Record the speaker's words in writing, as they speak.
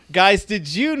Guys, did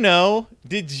you know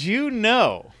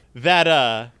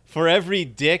that for every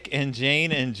Dick and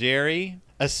Jane and Jerry,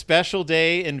 a special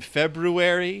day in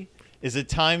February is a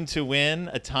time to win,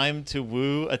 a time to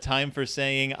woo, a time for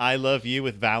saying I love you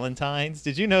with Valentine's?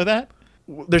 Did you know that?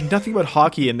 There's nothing but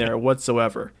hockey in there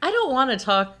whatsoever. I don't want to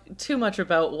talk too much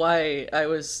about why I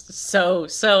was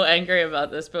so angry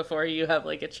about this before you have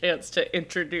like a chance to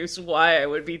introduce why I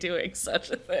would be doing such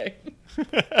a thing.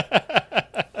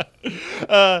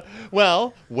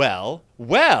 Well.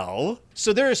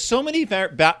 So there are so many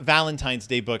Valentine's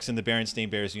Day books in the Berenstain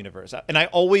Bears universe, and I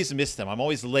always miss them. I'm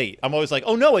always late. I'm always like,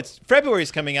 oh no, it's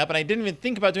February's coming up, and I didn't even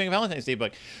think about doing a Valentine's Day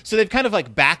book. So they've kind of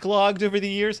like backlogged over the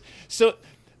years.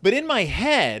 But in my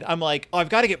head, I'm like, oh, I've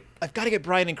got to get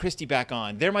Brian and Christy back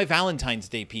on. They're my Valentine's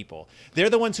Day people. They're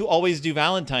the ones who always do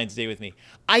Valentine's Day with me.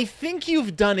 I think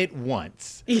you've done it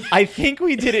once. I think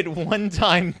we did it one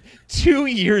time 2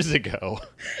 years ago.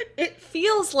 It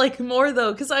feels like more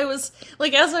though, because I was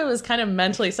like, as I was kind of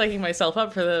mentally psyching myself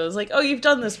up for this, I was like, oh, you've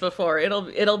done this before.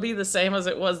 It'll be the same as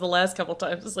it was the last couple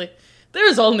times. It's like,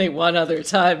 there's only one other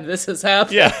time this has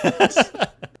happened. Yeah.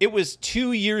 It was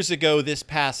 2 years ago this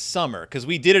past summer, because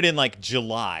we did it in like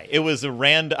July. It was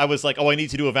I was like, oh, I need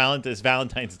to do a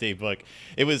Valentine's Day book.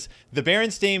 It was the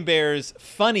Berenstain Bears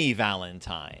Funny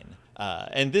Valentine.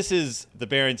 And this is the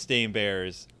Berenstain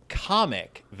Bears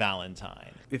Comic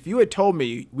Valentine. If you had told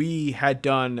me we had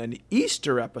done an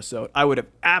Easter episode, I would have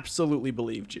absolutely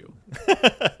believed you.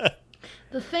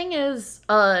 The thing is,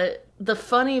 the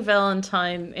Funny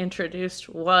Valentine introduced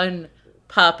one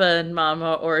Papa and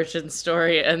Mama origin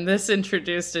story, and this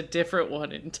introduced a different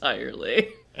one entirely.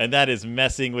 And that is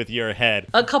messing with your head.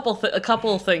 A couple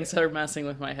of things are messing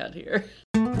with my head here.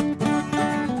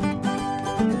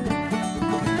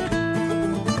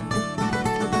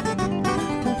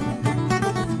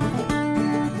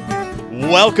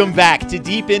 Welcome back to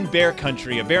Deep in Bear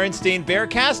Country, a Berenstain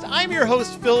Bearcast. I'm your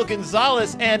host, Phil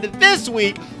Gonzalez, and this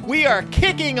week we are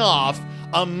kicking off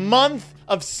a month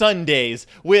of Sundays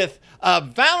with a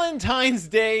Valentine's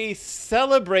Day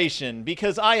celebration,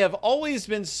 because I have always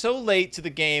been so late to the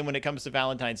game when it comes to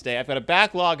Valentine's Day. I've got a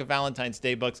backlog of Valentine's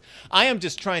Day books. I am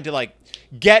just trying to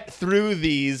get through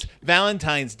these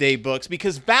Valentine's Day books,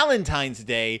 because Valentine's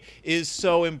Day is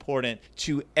so important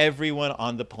to everyone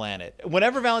on the planet.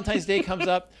 Whenever Valentine's Day comes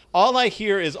up, all I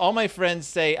hear is all my friends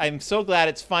say, I'm so glad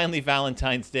it's finally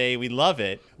Valentine's Day. We love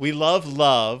it. We love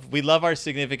love. We love our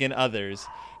significant others.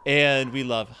 And we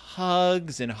love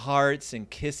hugs and hearts and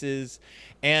kisses.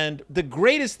 And the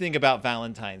greatest thing about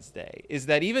Valentine's Day is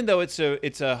that even though it's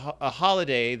a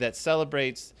holiday that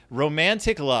celebrates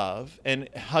romantic love and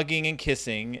hugging and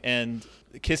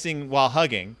kissing while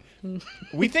hugging,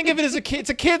 we think of it as it's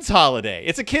a kid's holiday.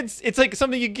 It's like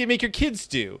something you make your kids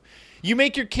do. You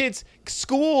make your kids,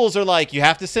 schools are like, you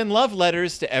have to send love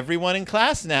letters to everyone in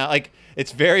class now. Like,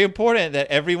 it's very important that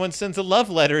everyone sends a love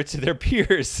letter to their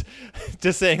peers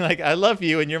just saying, like, I love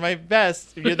you and you're my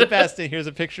best. You're the best. And here's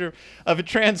a picture of a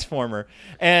transformer.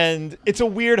 And it's a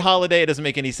weird holiday. It doesn't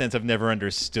make any sense. I've never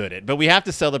understood it. But we have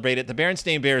to celebrate it. The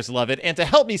Berenstain Bears love it. And to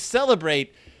help me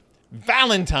celebrate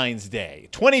Valentine's Day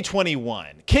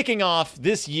 2021, kicking off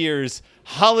this year's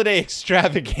holiday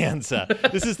extravaganza.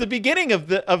 This is the beginning of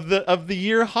the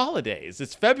year holidays.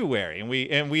 It's February,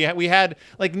 and we had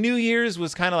like New Year's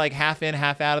was kind of like half in,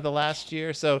 half out of the last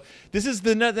year. So this is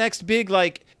the next big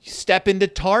step into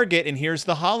Target, and here's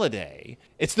the holiday.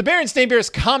 It's the Berenstain Bears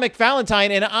Comic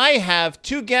Valentine, and I have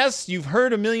two guests you've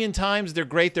heard a million times. They're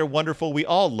great. They're wonderful. We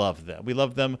all love them. We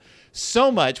love them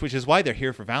so much, which is why they're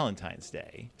here for Valentine's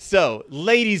Day. So,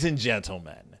 ladies and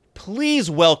gentlemen, please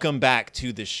welcome back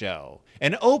to the show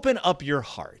and open up your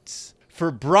hearts for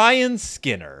Brian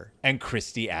Skinner and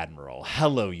Christy Admiral.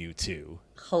 Hello, you two.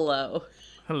 Hello.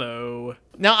 Hello.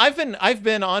 Now, I've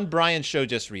been on Brian's show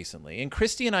just recently, and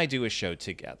Christy and I do a show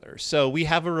together, so we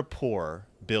have a rapport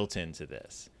built into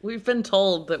this. We've been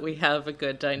told that we have a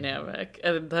good dynamic,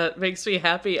 and that makes me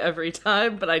happy every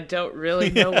time, but I don't really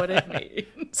know what it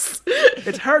means.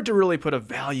 It's hard to really put a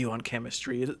value on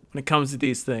chemistry when it comes to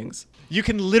these things. You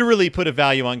can literally put a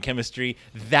value on chemistry.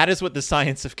 That is what the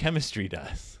science of chemistry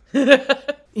does.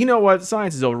 You know what?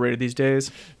 Science is overrated these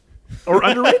days. Or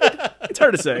underrated? It's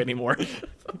hard to say anymore.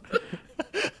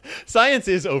 Science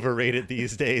is overrated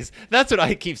these days. That's what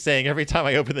I keep saying every time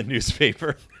I open the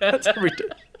newspaper. That's every day.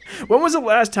 When was the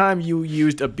last time you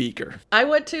used a beaker? I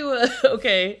went to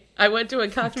a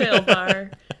cocktail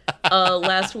bar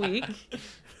last week.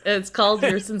 It's called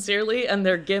Yours Sincerely, and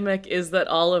their gimmick is that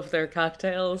all of their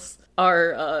cocktails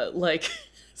are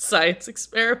science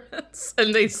experiments,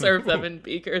 and they serve them in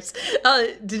beakers.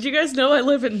 Did you guys know I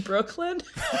live in Brooklyn?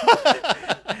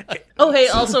 Oh, hey,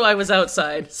 also I was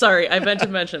outside. Sorry, I meant to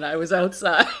mention I was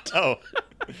outside. Oh.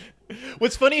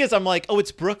 What's funny is I'm like, oh,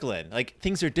 it's Brooklyn. Like,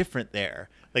 things are different there.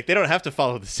 Like, they don't have to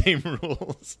follow the same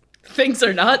rules. Things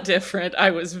are not different.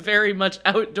 I was very much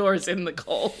outdoors in the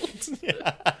cold.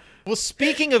 Yeah. Well,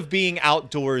 speaking of being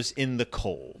outdoors in the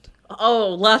cold. Oh,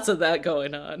 lots of that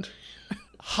going on.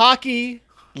 Hockey,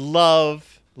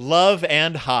 love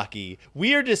and hockey.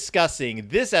 We are discussing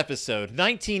this episode,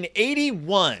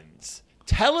 1981's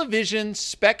television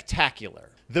spectacular.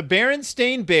 The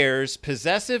Berenstain Bears'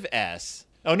 Possessive S.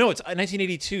 Oh no, it's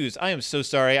 1982's. I am so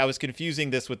sorry. I was confusing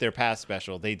this with their past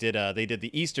special. They did the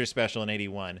Easter special in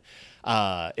 81.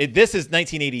 This is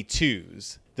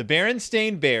 1982's. The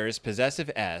Berenstain Bears' Possessive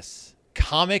S.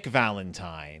 Comic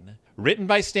Valentine. Written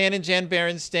by Stan and Jan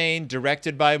Berenstain,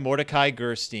 directed by Mordecai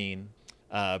Gerstein,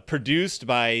 produced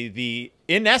by the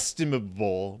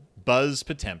inestimable Buzz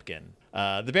Potemkin.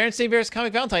 The Berenstain Bears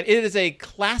Comic Valentine. It is a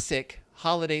classic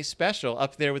holiday special,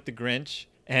 up there with The Grinch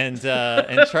and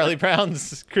Charlie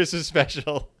Brown's Christmas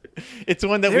special. It's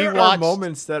one that we watched.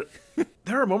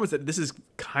 There are moments that this is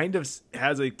kind of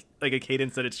has a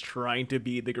cadence that it's trying to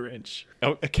be The Grinch.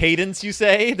 Oh, a cadence, you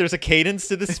say? There's a cadence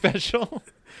to this special?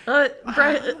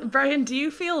 Brian, do you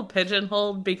feel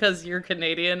pigeonholed because you're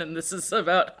Canadian and this is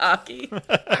about hockey?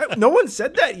 No one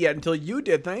said that yet until you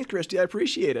did. Thanks, Christy. I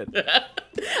appreciate it.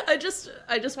 I just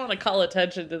want to call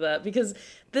attention to that because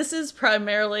this is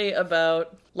primarily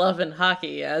about love and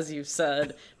hockey, as you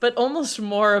said, but almost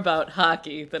more about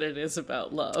hockey than it is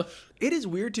about love. It is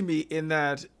weird to me in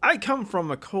that I come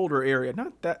from a colder area.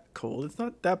 Not that cold. It's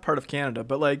not that part of Canada.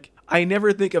 But, like, I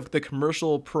never think of the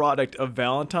commercial product of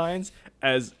Valentine's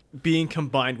as being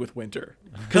combined with winter.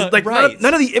 Because, like, right.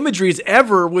 none of the imagery is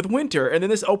ever with winter. And then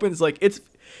this opens, like,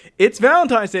 it's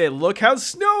Valentine's Day. Look how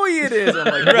snowy it is. I'm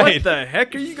like, Right. What the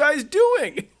heck are you guys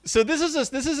doing? So this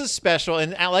is a special,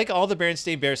 and like all the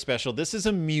Berenstain Bears special, this is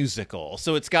a musical.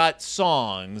 So it's got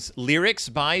songs, lyrics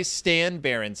by Stan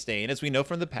Berenstain. As we know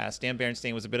from the past, Stan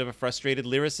Berenstain was a bit of a frustrated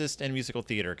lyricist and musical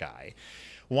theater guy.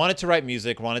 Wanted to write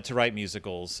music, wanted to write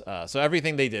musicals. So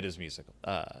everything they did is musical.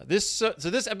 This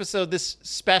episode, this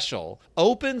special,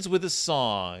 opens with a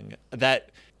song that,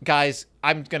 guys,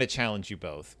 I'm going to challenge you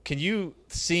both. Can you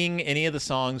sing any of the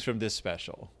songs from this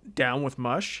special? Down with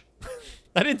Mush.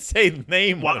 I didn't say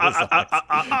name one of the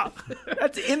songs.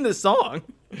 That's in the song.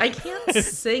 I can't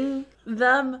sing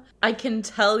them. I can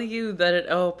tell you that it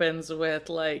opens with,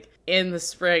 like, in the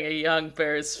spring, a young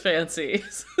bear's fancy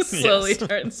slowly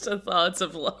turns to thoughts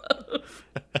of love.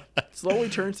 Slowly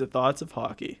turns to thoughts of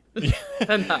hockey.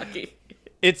 And hockey.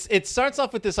 It starts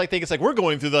off with this, I think it's like we're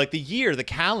going through the year, the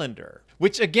calendar,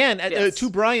 which again, Yes. To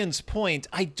Brian's point,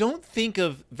 I don't think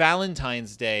of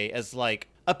Valentine's Day as like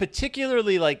a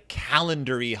particularly like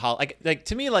calendary like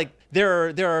to me, like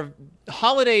there are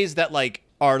holidays that like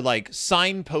are like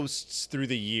signposts through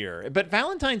the year, but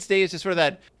Valentine's Day is just sort of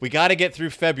that we got to get through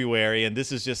February, and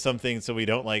this is just something so we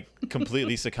don't like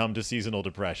completely succumb to seasonal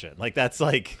depression. Like that's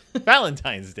like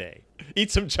Valentine's Day.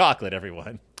 Eat some chocolate,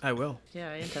 everyone. I will.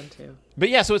 Yeah, I intend to. But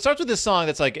yeah, so it starts with this song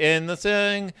that's like, in the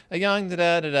thing, a young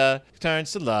da-da-da-da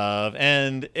turns to love.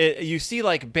 And you see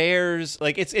like bears,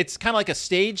 like it's kind of like a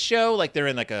stage show. Like they're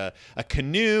in like a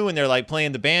canoe and they're like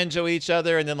playing the banjo each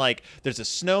other. And then like there's a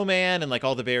snowman and like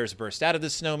all the bears burst out of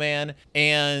the snowman.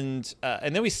 And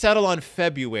then we settle on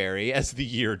February as the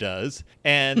year does.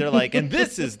 And they're like, and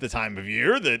this is the time of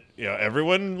year that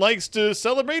everyone likes to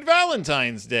celebrate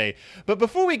Valentine's Day. But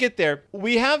before we get there,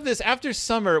 we have this, after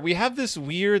summer, we have this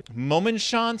weird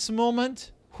Momenchance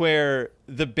moment where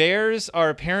the bears are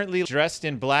apparently dressed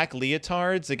in black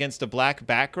leotards against a black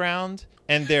background,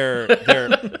 and they're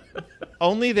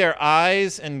only their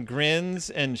eyes and grins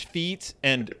and feet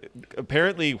and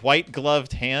apparently white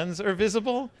gloved hands are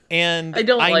visible. And I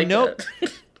don't like it.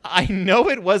 I know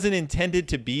it wasn't intended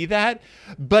to be that,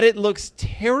 but it looks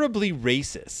terribly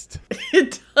racist.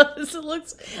 It does. It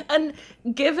looks, and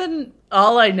given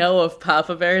all I know of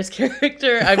Papa Bear's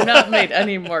character, I'm not made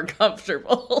any more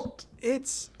comfortable.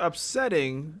 It's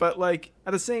upsetting, but like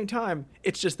at the same time,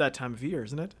 it's just that time of year,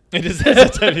 isn't it? It is.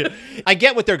 I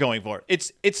get what they're going for.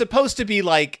 It's supposed to be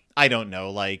like, I don't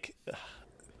know, like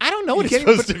I don't know what it's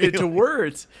supposed to be. Into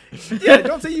words. Yeah,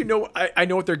 don't say you know. I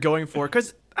know what they're going for,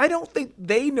 because I don't think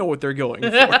they know what they're going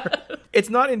for. It's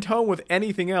not in tone with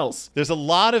anything else. There's a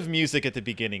lot of music at the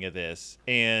beginning of this,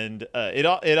 and so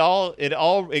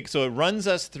it runs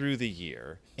us through the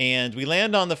year, and we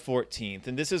land on the 14th,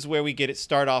 and this is where we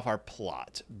start off our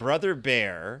plot. Brother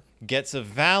Bear gets a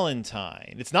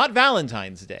Valentine. It's not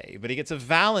Valentine's Day, but he gets a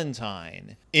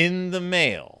Valentine in the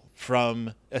mail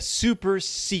from a super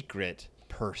secret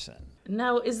person.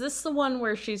 Now, is this the one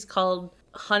where she's called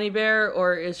Honey Bear,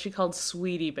 or is she called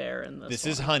Sweetie Bear in this? This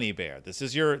one? is Honey Bear. This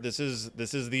is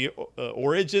the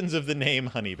origins of the name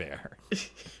Honey Bear.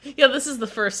 Yeah, this is the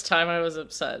first time I was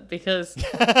upset because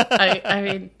I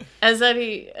mean, as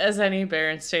any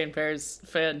Berenstain Bears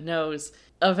fan knows,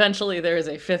 eventually there is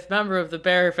a fifth member of the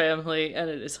Bear family, and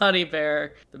it is Honey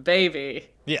Bear, the baby.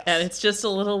 Yes. And it's just a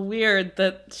little weird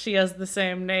that she has the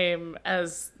same name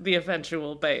as the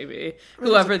eventual baby,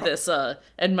 whoever this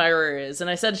admirer is. And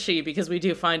I said she because we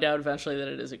do find out eventually that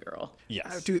it is a girl. Yes.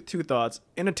 I have two thoughts.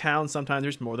 In a town, sometimes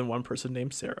there's more than one person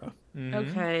named Sarah.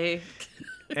 Okay.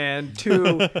 And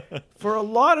two, for a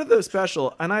lot of the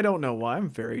special, and I don't know why, I'm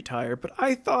very tired, but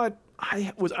I thought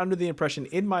I was under the impression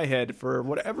in my head, for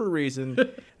whatever reason,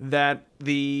 that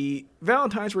the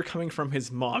Valentines were coming from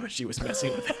his mom and she was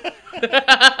messing with him.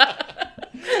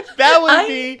 That would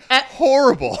be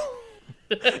horrible.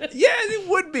 Yeah, it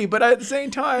would be, but at the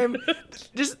same time,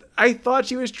 I thought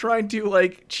she was trying to,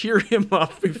 like, cheer him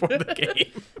up before the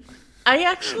game. I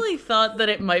actually thought that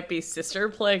it might be Sister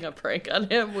playing a prank on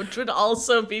him, which would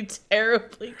also be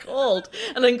terribly cold.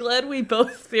 And I'm glad we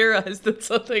both theorized that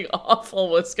something awful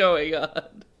was going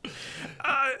on.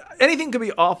 Anything could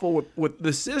be awful with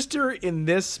the sister in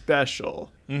this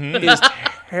special is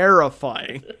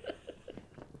terrifying.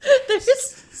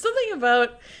 There's something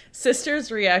about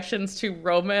Sister's reactions to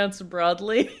romance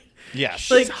broadly. Yes.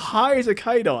 She's high as a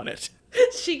kite on it.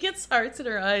 She gets hearts in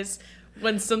her eyes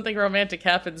when something romantic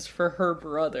happens for her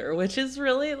brother, which is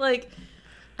really, like,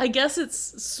 I guess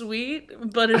it's sweet,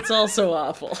 but it's also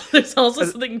awful. There's also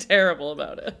something terrible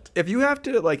about it. If you have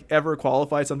to, like, ever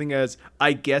qualify something as,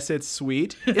 I guess it's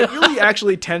sweet, it really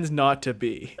actually tends not to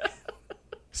be.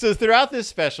 So throughout this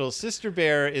special, Sister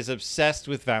Bear is obsessed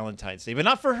with Valentine's Day, but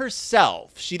not for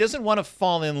herself. She doesn't want to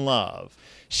fall in love.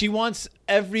 She wants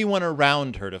everyone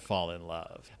around her to fall in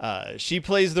love. She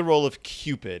plays the role of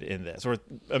Cupid in this, or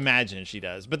imagine she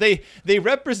does. But they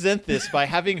represent this by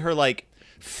having her, like,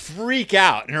 freak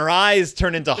out and her eyes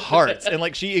turn into hearts, and,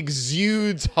 like, she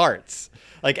exudes hearts,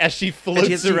 like, as she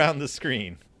floats around the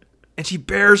screen. And she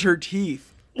bares her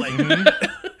teeth, like,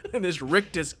 and this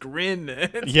rictus grin.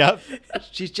 Yep.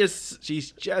 She's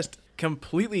just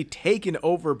completely taken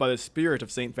over by the spirit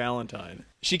of St. Valentine.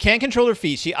 She can't control her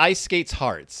feet. She ice skates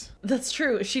hearts. That's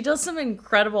true. She does some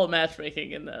incredible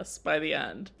matchmaking in this by the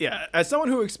end. Yeah, as someone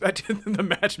who expected the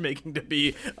matchmaking to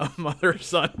be a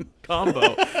mother-son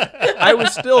combo, I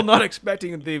was still not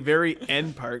expecting the very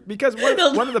end part, because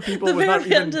one of the people was not even... The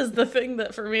very end is the thing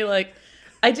that, for me, like,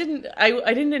 I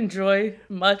didn't enjoy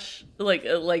much,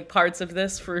 like parts of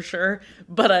this for sure,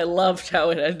 but I loved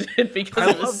how it ended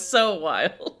because it was so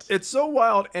wild. It's so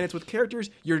wild, and it's with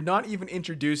characters you're not even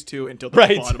introduced to until the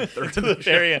bottom third to of the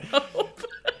very end.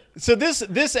 So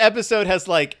this episode has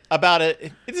like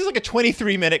this is like a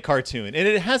 23-minute cartoon, and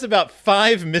it has about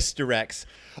 5 misdirects.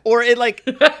 Or it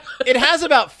has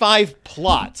about 5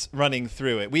 plots running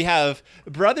through it. We have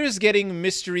brothers getting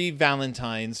mystery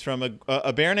valentines from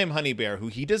a bear named Honey Bear who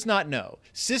he does not know.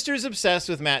 Sister's obsessed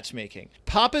with matchmaking.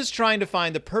 Papa's trying to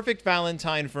find the perfect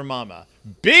valentine for Mama.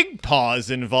 Big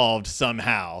Paw's involved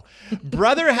somehow.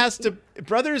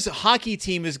 Brother's hockey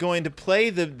team is going to play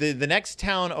the next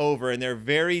town over, and they're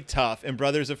very tough, and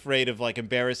Brother's afraid of, like,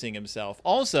 embarrassing himself.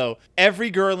 Also, every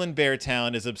girl in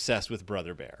Beartown is obsessed with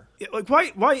Brother Bear. Yeah, like,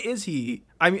 why is he?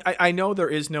 I mean, I know there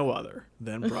is no other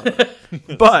than Brother,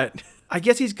 but I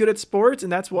guess he's good at sports,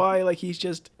 and that's why, like, he's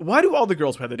just... Why do all the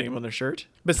girls have the name on their shirt?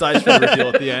 Besides for the reveal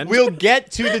at the end. We'll get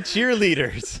to the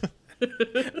cheerleaders.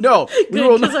 No, we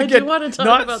will because not I get... do want to talk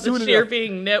not about the soon cheer enough.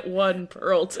 being knit one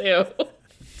pearl too.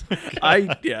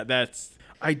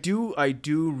 I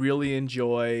do really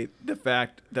enjoy the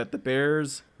fact that the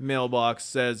Bears mailbox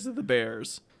says the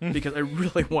Bears, because I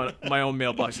really want my own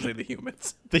mailbox to say the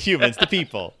humans. The humans, the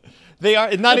people. They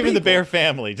are not even the people. Bear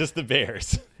family, just the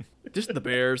Bears. Just the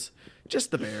Bears.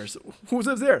 Just the Bears. Who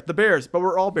lives there? The Bears. But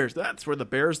we're all Bears. That's where the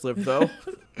Bears live, though.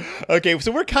 Okay,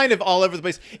 so we're kind of all over the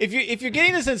place. If you're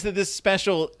getting the sense that this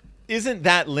special isn't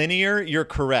that linear, you're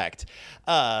correct.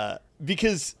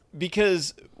 Because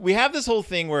we have this whole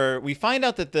thing where we find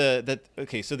out that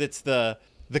so that's the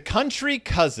Country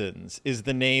Cousins is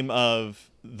the name of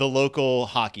the local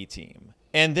hockey team.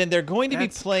 And then they're going to be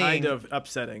playing... kind of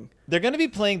upsetting. They're going to be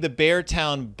playing the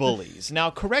Beartown Bullies. Now,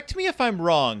 correct me if I'm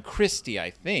wrong, Christy,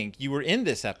 I think you were in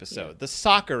this episode, the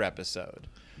soccer episode.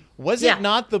 Was it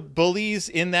not the Bullies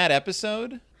in that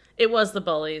episode? It was the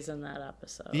Bullies in that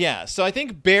episode. Yeah, so I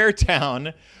think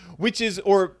Beartown,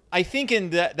 or I think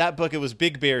in that book it was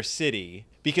Big Bear City,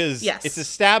 because it's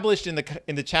established in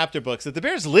the chapter books that the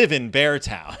Bears live in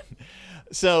Beartown.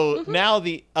 So now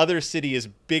the other city is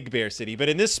Big Bear City, but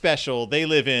in this special, they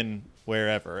live in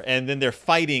wherever. And then they're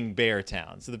fighting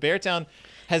Beartown. So the Beartown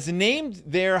has named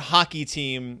their hockey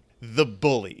team the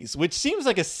Bullies, which seems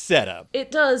like a setup. It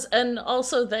does, and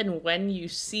also then when you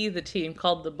see the team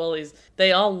called the Bullies,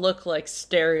 they all look like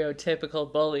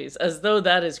stereotypical bullies, as though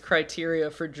that is criteria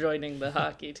for joining the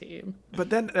hockey team. But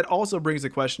then it also brings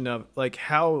the question of, like,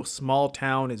 how small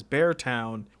town is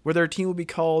Beartown, where their team will be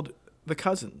called the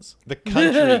Cousins? The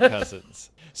Country Cousins.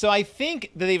 So I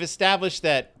think that they've established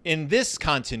that in this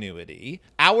continuity,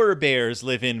 our bears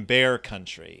live in Bear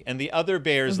Country, and the other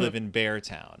bears live in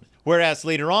Beartown. Whereas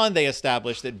later on, they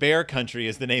established that Bear Country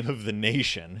is the name of the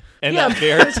nation, and that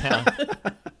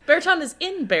Beartown... Beartown is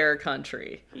in Bear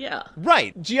Country. Yeah.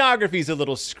 Right. Geography's a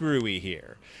little screwy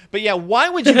here. But yeah, why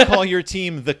would you call your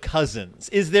team the Cousins?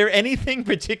 Is there anything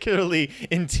particularly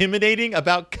intimidating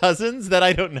about Cousins that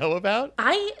I don't know about?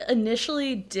 I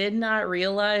initially did not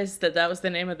realize that that was the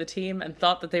name of the team and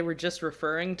thought that they were just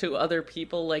referring to other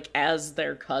people like as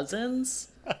their cousins,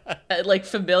 like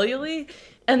familially.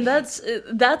 And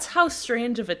that's how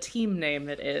strange of a team name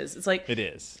it is. It's like it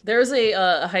is. There's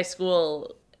a high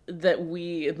school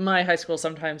that my high school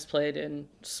sometimes played in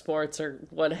sports or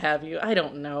what have you. I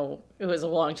don't know. It was a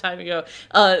long time ago.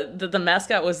 The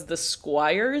mascot was the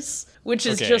Squires, which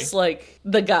is just like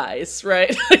the guys,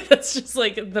 right? That's just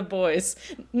like the boys.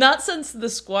 Not since the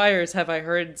Squires have I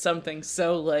heard something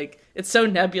so like, it's so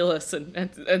nebulous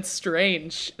and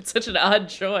strange. It's such an odd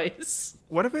choice.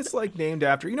 What if it's like named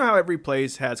after, you know how every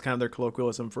place has kind of their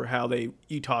colloquialism for how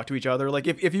you talk to each other? Like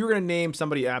if you were going to name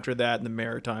somebody after that in the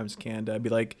Maritimes, Canada, it'd be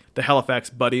like the Halifax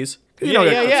Buddies.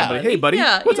 Somebody, hey, buddy.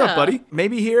 What's up, buddy?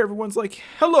 Maybe here everyone's like,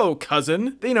 hello,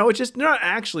 cousin. You know, it's just, they're not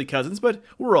actually cousins, but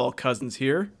we're all cousins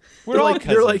here. They're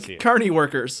like carny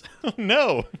workers.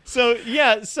 No. So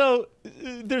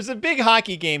there's a big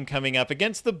hockey game coming up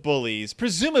against the Bullies,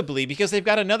 presumably because they've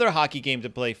got another hockey game to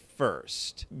play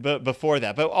first, but before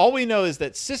that. But all we know is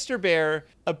that Sister Bear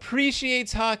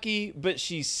appreciates hockey, but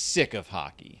she's sick of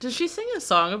hockey. Does she sing a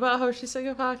song about how she's sick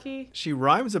of hockey? She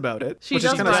rhymes about it. She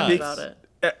does rhyme about it.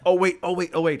 Oh, wait.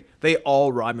 They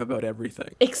all rhyme about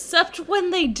everything. Except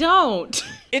when they don't.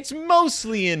 It's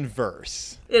mostly in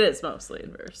verse. It is mostly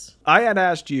in verse. I had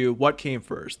asked you what came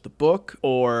first, the book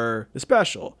or the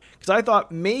special? Because I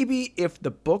thought maybe if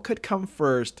the book had come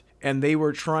first and they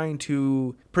were trying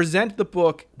to present the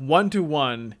book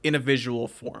one-to-one in a visual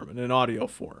form, in an audio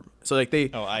form. So like they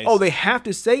have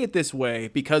to say it this way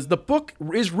because the book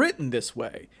is written this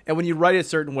way. And when you write it a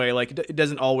certain way, like it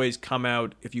doesn't always come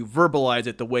out if you verbalize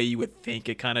it the way you would think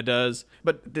it kind of does.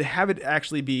 But to have it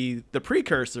actually be the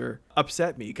precursor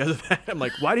upset me because of that. I'm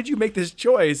like, why did you make this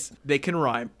choice? They can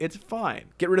rhyme. It's fine.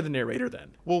 Get rid of the narrator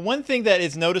then. Well, one thing that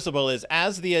is noticeable is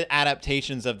as the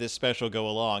adaptations of this special go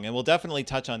along, and we'll definitely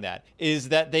touch on that, is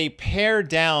that they pare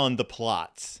down the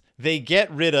plots. They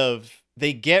get rid of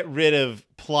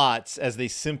plots as they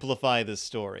simplify the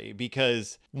story,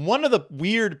 because one of the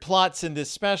weird plots in this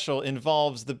special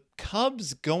involves the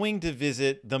Cubs going to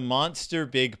visit the monster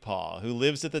Big Paw, who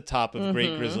lives at the top of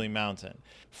Great Grizzly Mountain,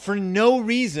 for no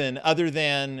reason other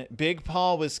than Big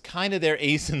Paw was kind of their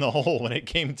ace in the hole when it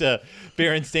came to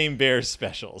Berenstain Bears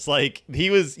specials. Like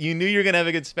you knew you were gonna have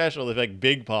a good special if like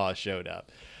Big Paw showed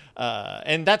up.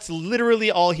 And that's literally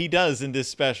all he does in this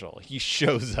special. He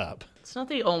shows up. It's not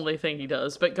the only thing he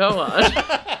does, but go on.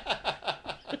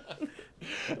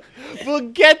 We'll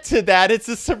get to that. It's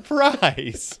a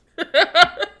surprise.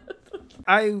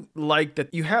 I like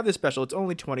that you have this special. It's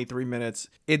only 23 minutes.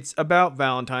 It's about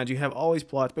Valentine's. You have all these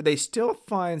plots, but they still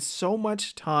find so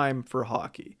much time for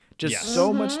hockey.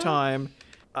 So much time.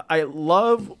 I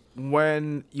love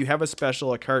when you have a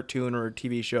special, a cartoon or a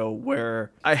TV show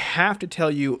where I have to tell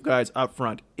you guys up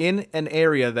front, in an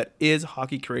area that is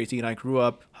hockey crazy, and I grew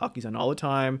up, hockey's on all the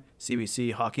time,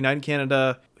 CBC, Hockey Night in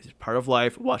Canada, it's part of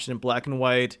life, watched it in black and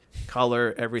white,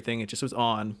 color, everything, it just was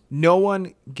on. No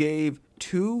one gave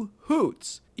two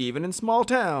hoots, even in small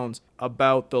towns,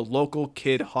 about the local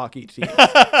kid hockey team.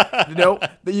 The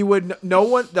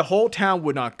whole town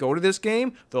would not go to this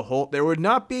game. There would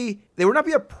not be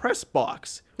a press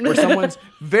box where someone's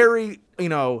very,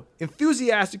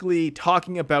 enthusiastically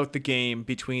talking about the game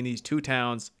between these two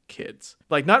towns' kids.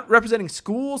 Like, not representing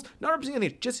schools, not representing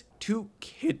anything, just two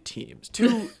kid teams,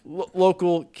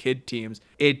 local kid teams.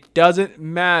 It doesn't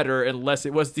matter unless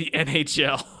it was the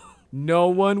NHL. No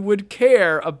one would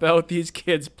care about these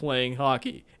kids playing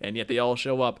hockey, and yet they all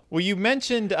show up. Well, you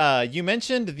mentioned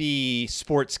the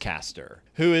sportscaster,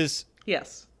 who is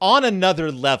yes on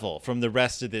another level from the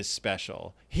rest of this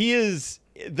special. He is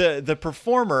the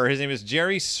performer. His name is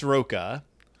Jerry Sroka.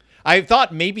 I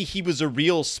thought maybe he was a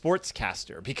real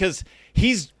sportscaster because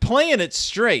he's playing it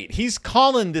straight. He's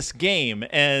calling this game,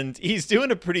 and he's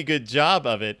doing a pretty good job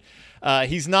of it.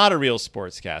 He's not a real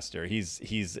sportscaster.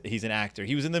 He's an actor.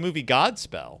 He was in the movie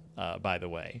Godspell, by the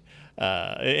way.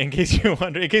 In case you're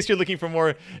wondering, in case you're looking for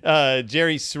more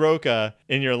Jerry Sroka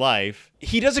in your life,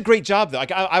 he does a great job though.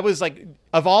 Like I was like,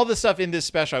 of all the stuff in this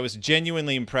special, I was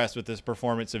genuinely impressed with this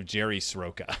performance of Jerry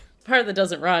Sroka. Part that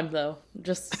doesn't rhyme though.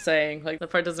 Just saying, like the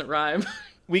part doesn't rhyme.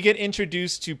 We get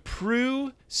introduced to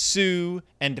Prue, Sue,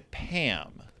 and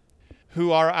Pam,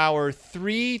 who are our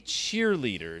 3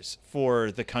 cheerleaders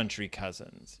for the Country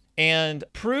Cousins. And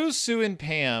Prue, Sue, and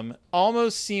Pam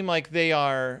almost seem like they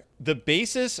are the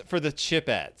basis for the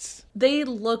Chipettes. They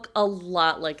look a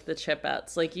lot like the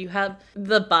Chipettes. Like you have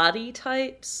the body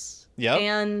types. Yep.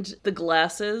 And the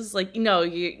glasses, like, no,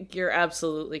 you're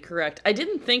absolutely correct. I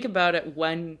didn't think about it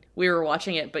when we were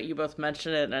watching it, but you both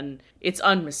mentioned it, and it's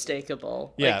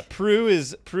unmistakable. Yeah, like, Prue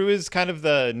is kind of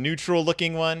the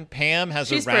neutral-looking one. Pam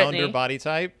has a rounder Brittany. body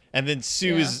type, and then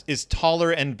Sue is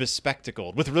taller and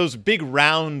bespectacled with those big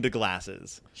round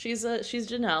glasses. She's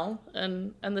Janelle,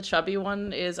 and the chubby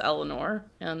one is Eleanor.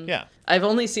 And Yeah. I've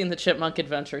only seen the Chipmunk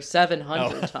Adventure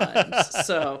 700 times,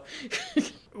 so...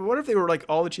 What if they were like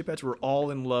all the Chipettes were all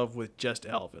in love with just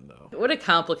Alvin though? It would have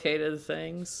complicated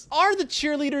things. Are the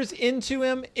cheerleaders into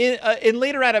him? In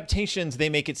later adaptations, they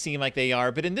make it seem like they are,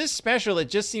 but in this special, it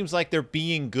just seems like they're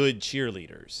being good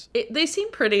cheerleaders. They seem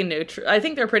pretty neutral. I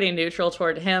think they're pretty neutral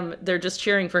toward him. They're just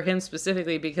cheering for him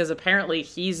specifically because apparently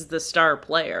he's the star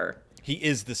player. He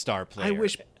is the star player.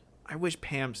 I wish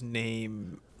Pam's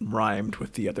name rhymed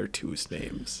with the other two's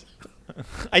names.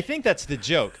 I think that's the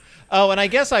joke. Oh, and I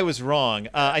guess I was wrong.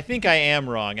 I think I am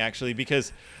wrong, actually,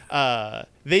 because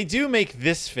they do make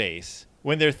this face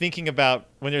when they're thinking about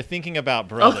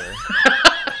brother.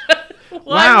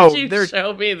 Why did you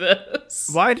show me this?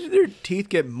 Why did their teeth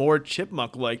get more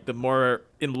chipmunk-like the more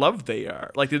in love they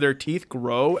are? Like, did their teeth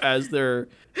grow as their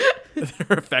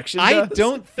affection does? I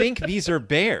don't think these are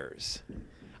bears.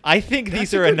 I think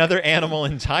these are another animal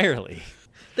entirely.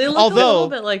 They look a little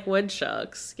bit like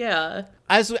woodchucks, yeah.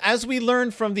 As we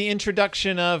learned from the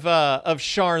introduction of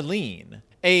Charlene,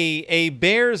 a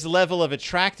bear's level of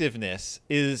attractiveness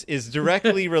is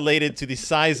directly related to the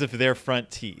size of their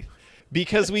front teeth.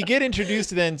 Because we get introduced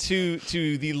then to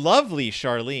the lovely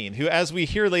Charlene, who, as we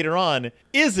hear later on,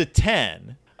 is a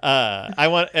 10. I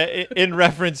want in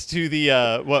reference to the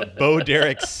Bo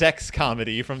Derek sex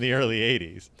comedy from the early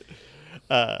 80s.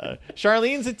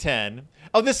 Charlene's a 10.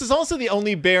 Oh, this is also the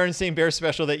only Bear and St. Bear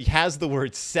special that has the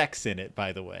word sex in it,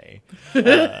 by the way.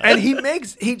 And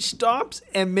he stops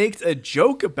and makes a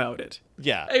joke about it.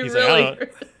 Yeah.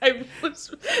 I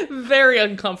was very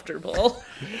uncomfortable.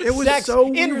 It was sex so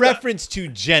weird. in reference to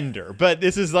gender, but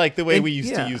this is like the way we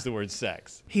used to use the word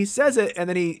sex. He says it, and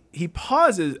then he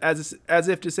pauses as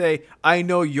if to say, I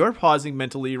know you're pausing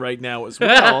mentally right now as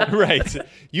well. Right.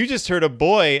 You just heard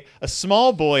a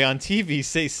small boy on TV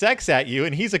say sex at you,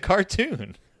 and he's a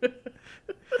cartoon.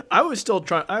 I was still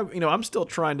trying. I'm still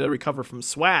trying to recover from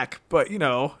SWAC, but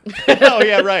Oh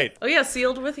yeah, right. Oh yeah,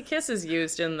 Sealed with a Kiss is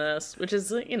used in this, which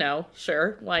is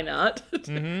sure, why not?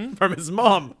 Mm-hmm. From his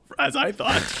mom, as I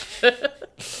thought.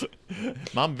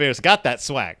 Mom Bear's got that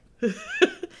swag.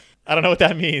 I don't know what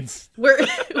that means.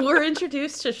 We're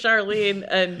introduced to Charlene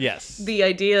and yes, the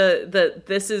idea that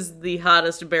this is the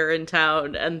hottest bear in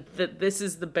town and that this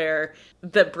is the bear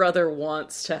that Brother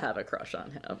wants to have a crush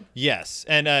on him. Yes,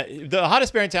 and the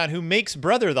hottest bear in town, who makes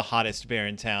Brother the hottest bear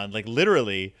in town, like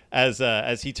literally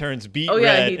as he turns beet red. Oh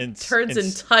yeah, he turns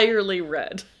entirely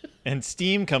red, and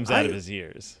steam comes out of his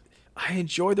ears. I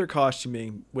enjoy their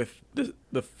costuming with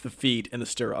the feet and the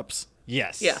stirrups.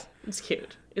 Yes. Yeah, it's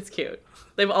cute. It's cute.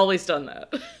 They've always done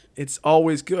that. It's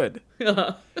always good.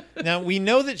 Now, we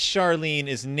know that Charlene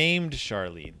is named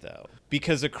Charlene, though,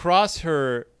 because across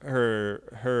her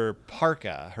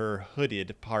parka, her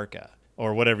hooded parka,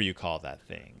 or whatever you call that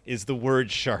thing, is the word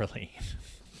Charlene.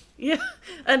 Yeah,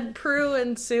 and Prue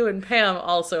and Sue and Pam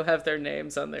also have their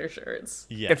names on their shirts.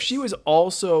 Yes. If she was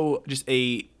also just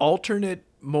a alternate,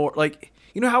 more like,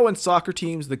 you know how in soccer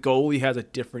teams the goalie has a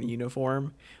different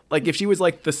uniform? Like if she was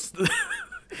like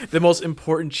the most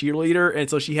important cheerleader, and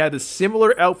so she had a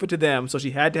similar outfit to them, so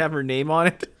she had to have her name on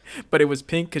it, but it was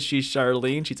pink because she's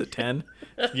Charlene. She's a 10.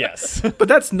 Yes. But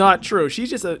that's not true. She's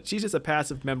just a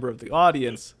passive member of the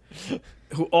audience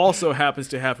who also happens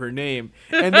to have her name.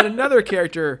 And then another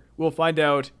character, we'll find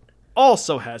out,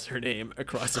 also has her name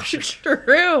across her shirt.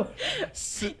 True.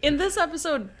 In this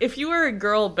episode, if you are a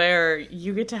girl bear,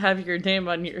 you get to have your name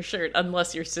on your shirt,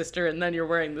 unless you're sister, and then you're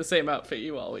wearing the same outfit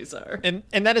you always are. And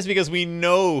that is because we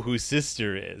know who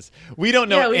Sister is. We don't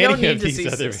know we any don't need of to these see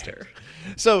other Sister. bears.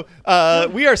 So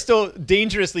we are still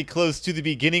dangerously close to the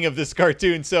beginning of this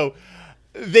cartoon. So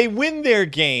they win their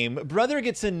game. Brother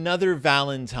gets another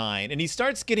Valentine, and he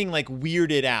starts getting like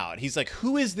weirded out. He's like,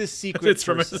 "Who is this secret It's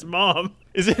from person? his mom.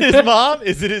 Is it his mom?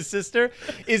 Is it his sister?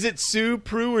 Is it Sue,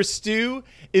 Prue, or Stu?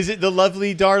 Is it the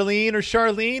lovely Darlene or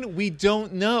Charlene? We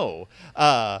don't know.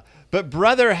 But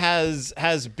Brother has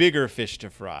bigger fish to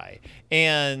fry,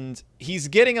 and he's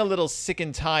getting a little sick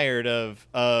and tired of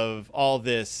all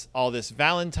this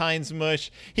Valentine's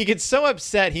mush. He gets so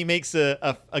upset he makes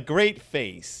a great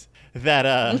face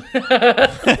that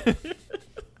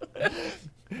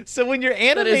So when you're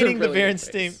animating the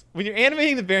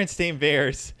Berenstain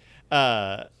Bears,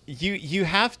 you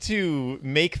have to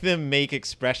make them make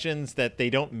expressions that they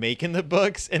don't make in the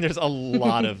books, and there's a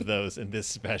lot of those in this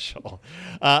special.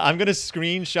 I'm gonna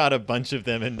screenshot a bunch of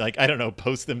them and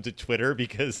post them to Twitter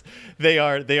because they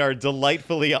are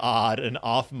delightfully odd and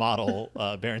off-model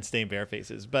Berenstain Bear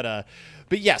faces. But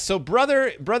yeah, so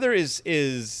brother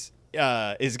is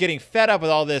getting fed up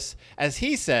with all this, as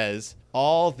he says,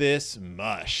 all this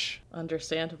mush.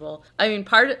 Understandable. I mean,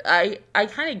 I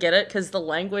kind of get it because the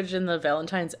language in the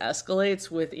Valentines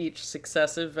escalates with each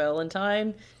successive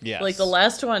Valentine. Yes. Like the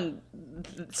last one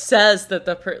says that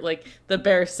the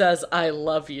bear says "I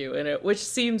love you" in it, which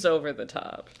seems over the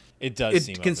top. It does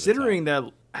seem considering over the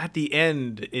top. that at the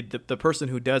end, the person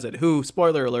who does it, who,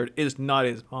 spoiler alert, is not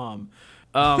his mom.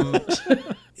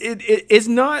 It is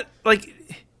not like,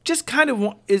 just kind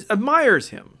of admires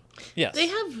him. Yes. They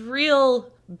have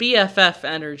real BFF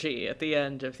energy at the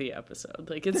end of the episode.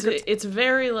 Like it's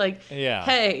very like, yeah.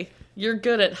 Hey, you're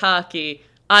good at hockey.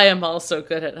 I am also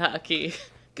good at hockey.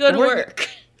 Good work.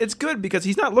 It's good because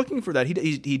he's not looking for that.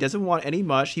 He doesn't want any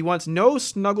mush. He wants no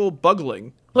snuggle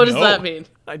bugling. What does that mean?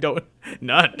 I don't.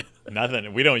 None.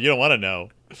 Nothing. You don't want to know.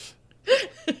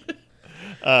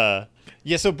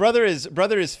 Yeah. So brother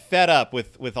is fed up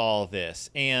with all this,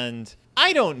 and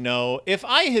I don't know if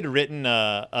I had written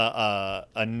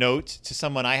a note to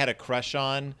someone I had a crush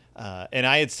on, and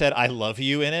I had said "I love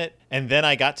you" in it, and then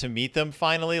I got to meet them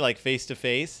finally, like face to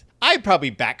face. I'd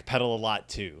probably backpedal a lot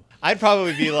too. I'd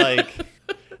probably be like,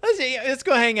 "Let's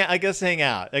go hang out. I guess hang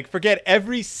out. Like forget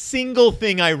every single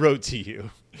thing I wrote to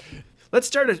you." Let's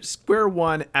start at square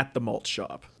one at the malt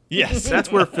shop. Yes,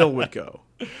 that's where Phil would go.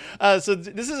 So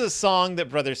this is a song that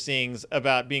Brother sings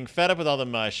about being fed up with all the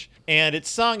mush, and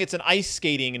it's an ice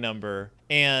skating number,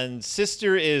 and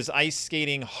Sister is ice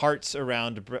skating hearts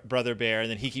around Brother Bear, and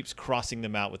then he keeps crossing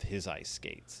them out with his ice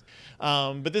skates.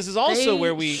 But this is also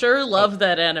where we sure love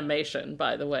that animation,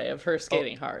 by the way, of her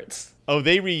skating hearts. Oh,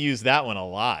 they reuse that one a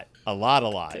lot.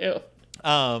 Ew.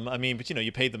 I mean, but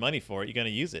you paid the money for it. You're going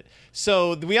to use it.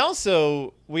 So we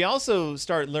also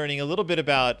start learning a little bit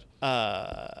about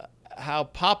how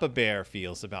Papa Bear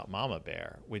feels about Mama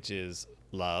Bear, which is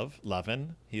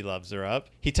loving. He loves her up.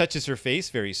 He touches her face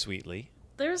very sweetly.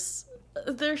 There's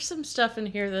some stuff in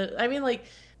here that, I mean, like,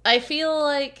 I feel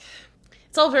like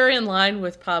it's all very in line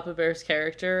with Papa Bear's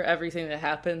character, everything that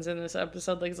happens in this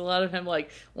episode. Like, there's a lot of him,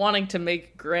 like, wanting to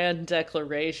make grand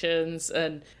declarations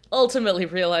and ultimately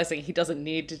realizing he doesn't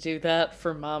need to do that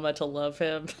for Mama to love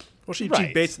him. Well, she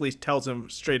basically tells him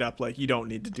straight up, like, you don't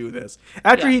need to do this.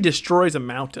 After he destroys a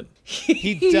mountain.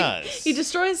 He does. He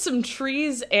destroys some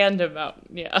trees and a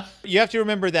mountain, yeah. You have to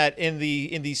remember that in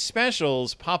these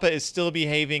specials, Papa is still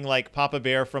behaving like Papa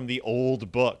Bear from the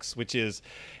old books, which is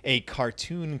a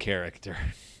cartoon character.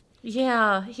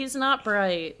 Yeah, he's not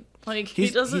bright. Like, he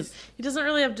doesn't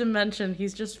really have dimension.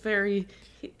 He's just very...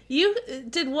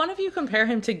 Did one of you compare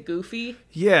him to Goofy?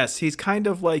 Yes, he's kind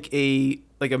of like a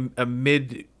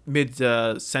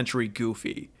mid-century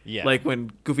Goofy. Yeah. Like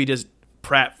when Goofy does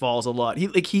pratfalls a lot.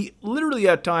 He literally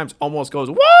at times almost goes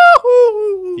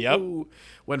wahoo. Yep.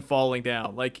 When falling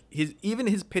down. Like his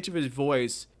pitch of his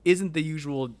voice isn't the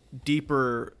usual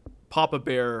deeper Papa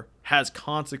Bear has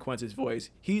consequences voice.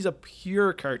 He's a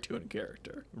pure cartoon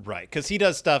character. Right, because he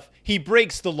does stuff. He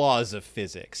breaks the laws of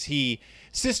physics.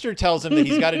 Sister tells him that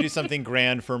he's got to do something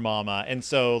grand for Mama, and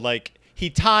so like he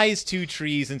ties two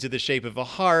trees into the shape of a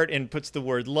heart and puts the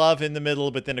word love in the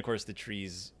middle, but then of course the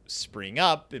trees spring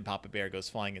up and Papa Bear goes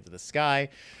flying into the sky.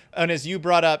 And as you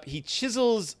brought up, he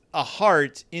chisels a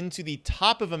heart into the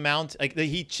top of a mountain. Like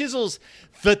he chisels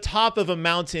the top of a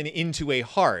mountain into a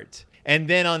heart. And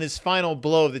then on his final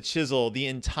blow of the chisel, the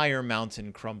entire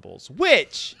mountain crumbles,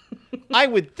 which I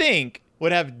would think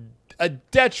would have a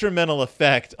detrimental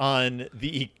effect on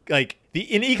the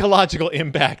ecological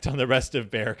impact on the rest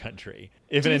of bear country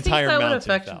if an entire mountain mountain would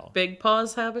affect fell. Big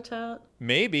Paw's habitat?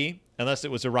 Maybe, unless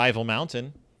it was a rival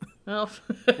mountain. Well,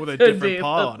 With a could different be,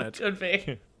 paw on it. Could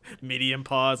be. Medium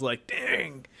paws, like,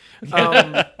 dang.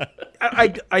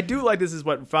 I do like this is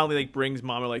what finally like brings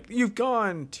Mama like, you've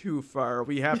gone too far.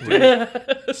 We have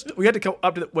to come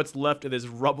up to what's left of this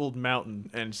rubbled mountain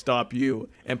and stop you.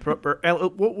 And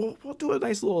we'll do a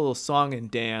nice little song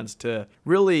and dance to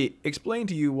really explain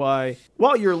to you why,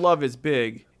 while your love is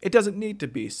big, it doesn't need to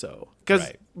be so.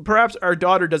 Because perhaps our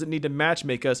daughter doesn't need to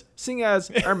matchmake us, seeing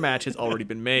as our match has already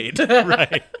been made.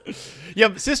 Right.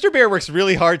 Yeah, Sister Bear works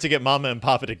really hard to get Mama and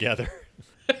Papa together.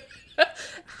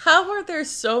 How are there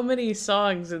so many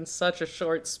songs in such a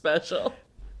short special?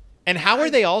 And how are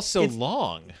they all so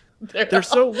long? They're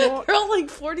so long. They're all like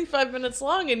 45 minutes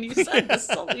long, and you said this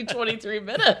is only 23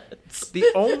 minutes. The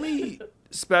only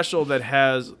special that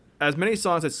has as many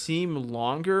songs that seem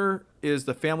longer is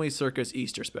the Family Circus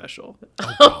Easter special,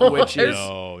 which is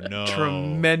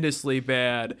tremendously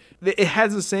bad. It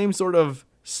has the same sort of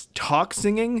talk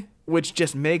singing, which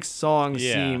just makes songs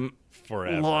seem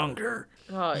forever longer.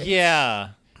 Oh, Yeah.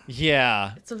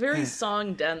 It's a very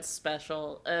song-dense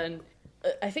special, and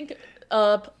I think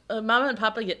Mama and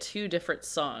Papa get 2 different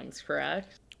songs,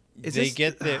 correct? Is this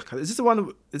the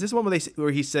one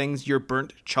where he sings "Your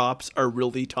burnt chops are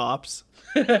really tops"?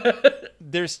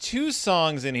 There's 2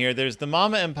 songs in here. There's the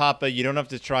Mama and Papa "You Don't Have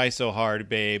to Try So Hard,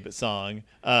 Babe" song,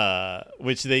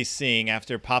 which they sing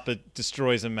after Papa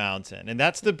destroys a mountain, and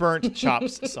that's the Burnt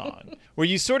Chops song, where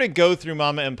you sort of go through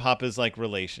Mama and Papa's like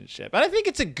relationship. And I think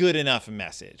it's a good enough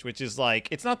message, which is like,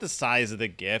 it's not the size of the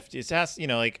gift. It has,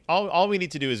 like all we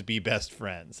need to do is be best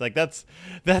friends. Like that's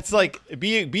like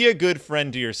be a good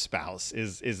friend to your spouse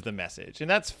is the message, and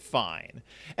that's fine.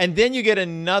 And then you get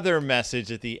another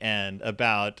message at the end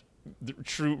about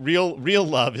true real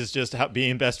love is just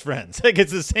being best friends. Like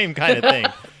it's the same kind of thing.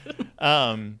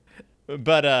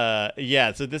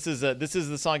 So this is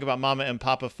the song about Mama and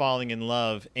Papa falling in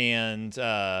love, and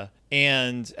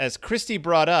as Christy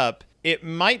brought up, it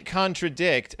might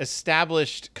contradict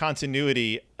established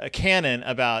continuity, a canon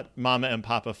about Mama and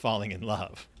Papa falling in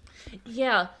love.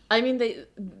 Yeah, I mean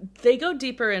they go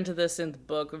deeper into this in the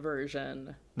book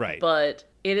version, right? But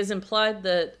it is implied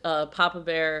that Papa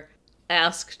Bear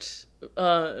asked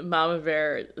Mama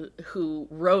Bear, who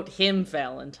wrote him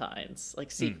Valentines,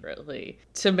 like secretly,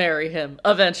 to marry him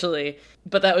eventually.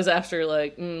 But that was after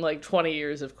like 20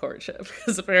 years of courtship,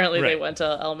 because apparently they went to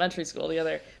elementary school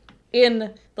together.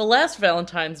 In the last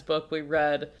Valentine's book we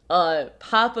read,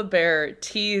 Papa Bear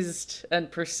teased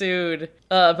and pursued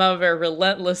Mama Bear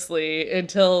relentlessly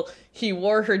until he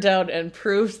wore her down and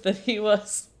proved that he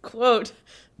was, quote,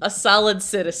 a solid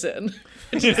citizen.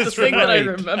 Which is the thing that I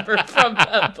remember from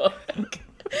that book.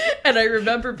 And I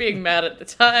remember being mad at the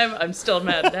time. I'm still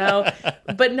mad now.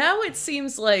 But now it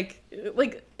seems like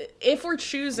if we're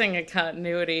choosing a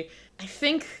continuity, I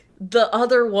think the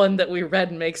other one that we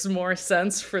read makes more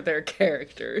sense for their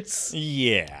characters.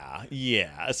 Yeah.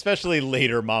 Especially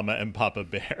later Mama and Papa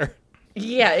Bear.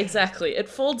 Yeah, exactly. It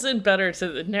folds in better to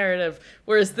the narrative,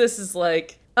 whereas this is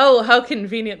like, oh, how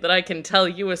convenient that I can tell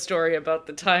you a story about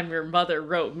the time your mother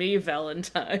wrote me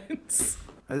Valentines.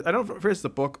 I don't know if it's the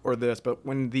book or this, but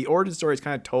when the origin story is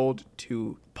kind of told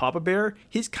to Papa Bear,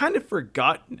 he's kind of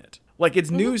forgotten it. Like,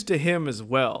 it's news to him as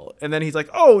well. And then he's like,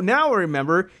 oh, now I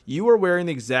remember, you are wearing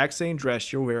the exact same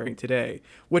dress you're wearing today,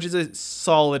 which is a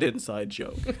solid inside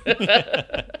joke.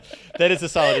 That is a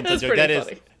solid inside joke.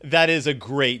 Funny. That is a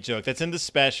great joke. That's in the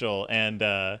special, and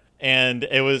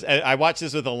it was. I watched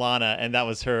this with Alana, and that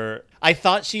was her. I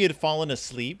thought she had fallen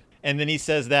asleep, and then he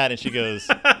says that, and she goes,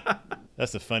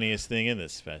 "That's the funniest thing in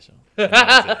this special."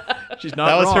 She's not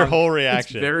That was wrong. her whole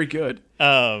reaction. It's very good.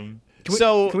 Can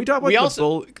we talk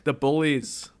about the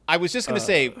bullies? I was just going to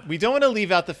say, we don't want to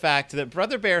leave out the fact that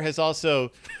Brother Bear has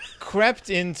also crept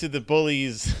into the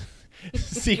bullies'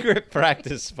 secret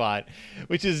practice spot,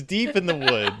 which is deep in the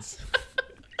woods.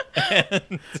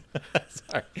 And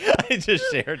sorry, I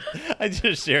just shared a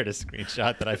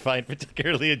screenshot that I find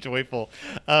particularly joyful.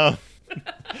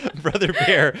 Brother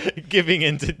Bear giving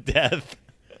into death.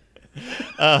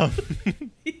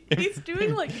 He's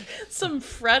doing like some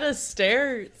Fred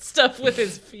Astaire stuff with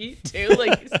his feet too.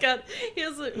 Like he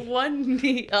has like one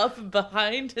knee up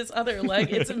behind his other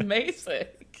leg. It's amazing.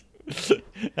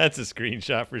 That's a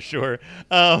screenshot for sure.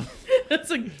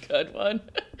 That's a good one.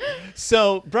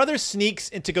 So Brother sneaks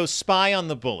in to go spy on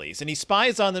the bullies, and he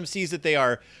spies on them, sees that they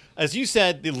are as you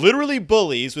said, the literally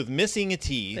bullies with missing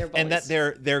teeth, and that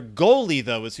their goalie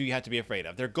though is who you have to be afraid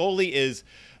of. Their goalie is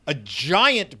a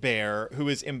giant bear who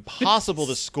is impossible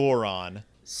to score on.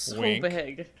 So Wink.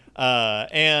 big.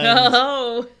 And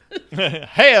Oh.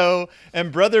 Heyo,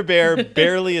 and Brother Bear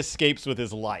barely escapes with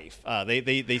his life.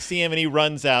 They see him and he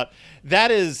runs out. That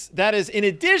is in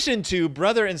addition to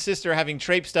brother and sister having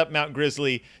traipsed up Mount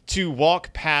Grizzly to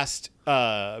walk past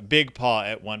Big Paw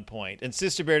at one point, and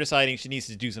Sister Bear deciding she needs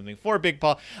to do something for Big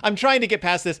Paw. I'm trying to get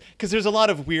past this because there's a lot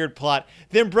of weird plot.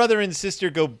 Then brother and sister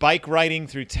go bike riding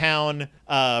through town.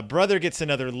 Brother gets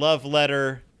another love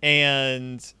letter,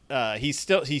 and he's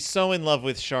so in love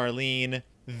with Charlene.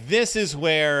 This is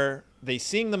where they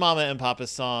sing the Mama and Papa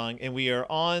song, and we are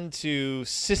on to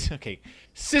Sister. Okay,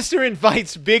 Sister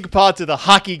invites Big Paw to the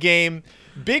hockey game.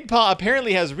 Big Paw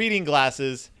apparently has reading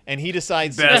glasses, and he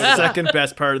decides second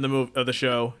best part of the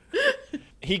show.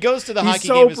 He goes to the He's hockey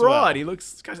so game as broad. well. He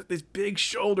looks got these big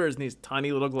shoulders and these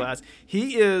tiny little glasses.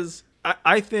 He is,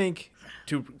 I think,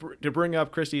 to bring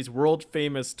up Christie's world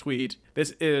famous tweet.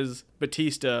 This is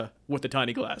Batista with the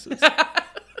tiny glasses.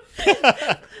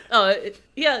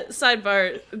 Yeah,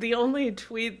 sidebar. The only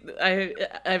tweet I've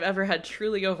ever had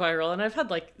truly go viral, and I've had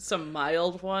like some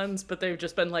mild ones, but they've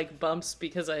just been like bumps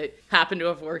because I happen to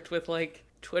have worked with like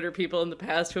Twitter people in the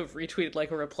past who have retweeted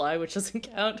like a reply, which doesn't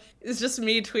count. It's just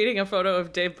me tweeting a photo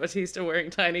of Dave Bautista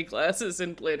wearing tiny glasses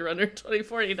in Blade Runner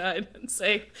 2049 and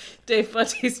saying, Dave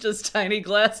Bautista's tiny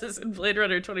glasses in Blade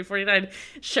Runner 2049,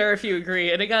 share if you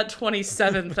agree. And it got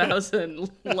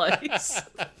 27,000 likes.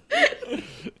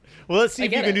 Well, let's see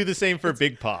if you can do the same for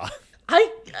Big Paw.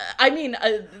 I mean,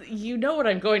 you know what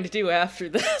I'm going to do after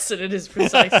this, and it is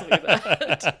precisely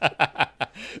that.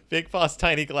 Big Paw's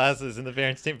tiny glasses in the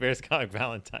Berenstain Bears comic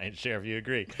Valentine. Share if you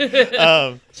agree.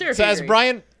 Sure. So as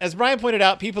Brian pointed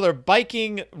out, people are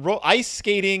biking, ice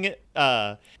skating,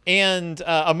 and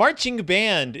a marching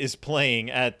band is playing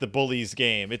at the Bullies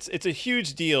game. It's a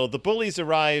huge deal. The Bullies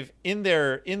arrive in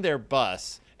their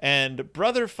bus. And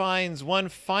Brother finds one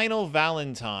final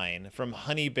Valentine from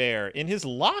Honey Bear in his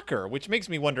locker, which makes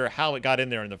me wonder how it got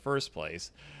in there in the first place.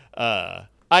 I'm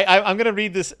going to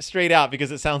read this straight out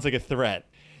because it sounds like a threat.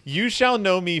 You shall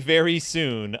know me very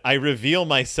soon. I reveal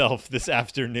myself this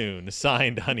afternoon.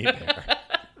 Signed, Honey Bear.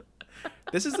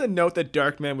 This is a note that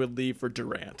Darkman would leave for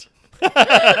Durant.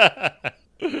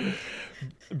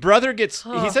 Brother gets,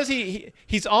 he says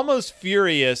he's almost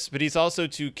furious, but he's also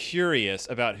too curious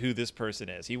about who this person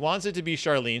is. He wants it to be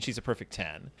Charlene. She's a perfect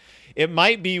 10. It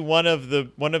might be one of the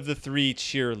three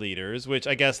cheerleaders, which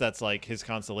I guess that's like his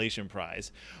consolation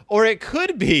prize. Or it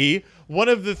could be one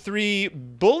of the three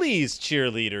Bullies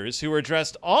cheerleaders who are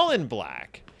dressed all in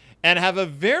black and have a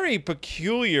very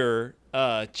peculiar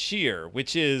cheer,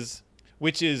 which is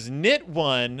Knit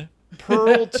 1,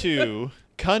 Pearl 2,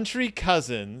 Country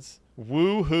Cousins,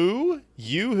 Woo-hoo,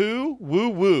 You-hoo,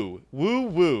 Woo-woo,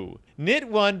 Woo-woo. Knit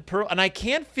 1, Pearl, and I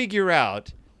can't figure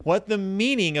out what the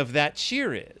meaning of that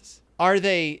cheer is. Are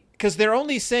they, because they're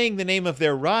only saying the name of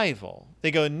their rival.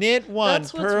 They go Knit 1,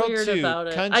 Pearl 2,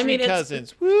 Country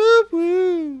Cousins,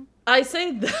 Woo-woo. I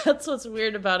say that's what's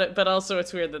weird about it, but also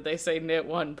it's weird that they say Knit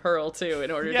 1, Pearl 2 in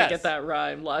order to get that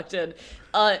rhyme locked in.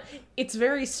 It's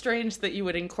very strange that you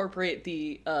would incorporate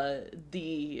the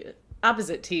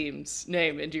opposite team's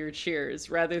name into your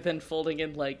cheers rather than folding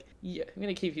in like, I'm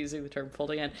gonna keep using the term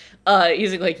folding in,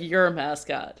 using like your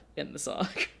mascot in the song.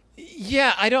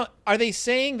 Yeah, are they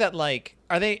saying that like,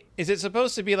 is it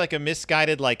supposed to be like a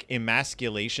misguided like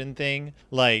emasculation thing?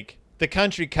 Like the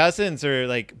Country Cousins are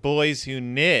like boys who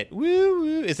knit. Woo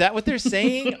woo. Is that what they're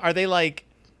saying? Are they like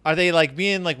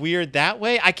being like weird that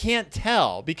way? I can't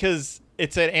tell because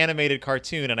it's an animated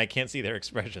cartoon and I can't see their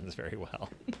expressions very well.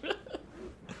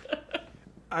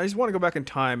 I just want to go back in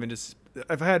time and just,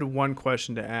 if I had one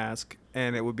question to ask,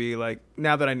 and it would be like,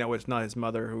 now that I know it's not his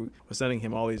mother who was sending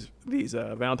him all these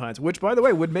Valentines, which, by the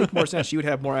way, would make more sense. She would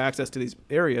have more access to these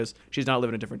areas. She's not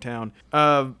living in a different town.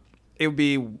 It would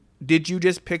be, did you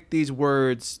just pick these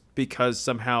words because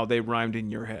somehow they rhymed in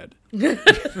your head?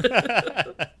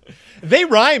 They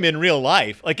rhyme in real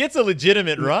life. Like, it's a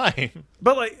legitimate rhyme.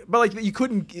 But they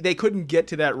couldn't get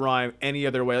to that rhyme any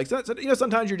other way. Like,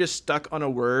 sometimes you're just stuck on a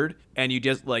word and you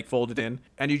just like fold it in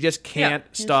and you just can't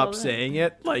stop saying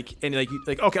it. Like, and like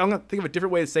okay, I'm gonna think of a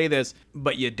different way to say this,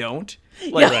 but you don't.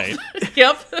 Like, right.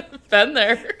 Yep, been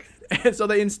there. And so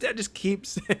they instead just keep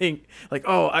saying like,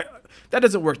 that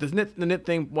doesn't work. The knit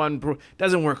thing one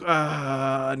doesn't work.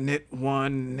 Knit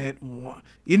one.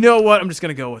 You know what? I'm just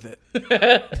gonna go with it.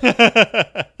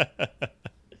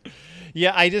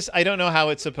 Yeah, I don't know how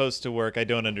it's supposed to work. I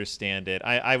don't understand it.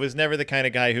 I was never the kind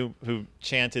of guy who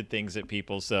chanted things at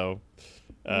people, so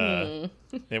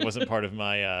It wasn't part of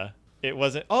my. It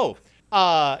wasn't. Oh,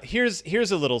 here's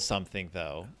a little something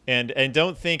though, and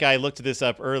don't think I looked this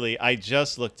up early. I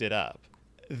just looked it up.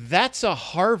 That's a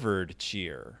Harvard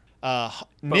cheer.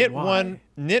 Knit why?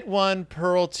 one,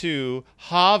 Pearl 2,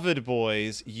 Harvard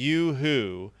boys,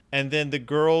 yoo-hoo, and then the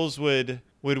girls would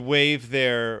wave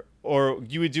their, or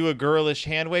you would do a girlish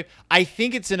hand wave. I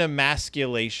think it's an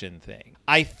emasculation thing.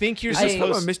 I think you're Is this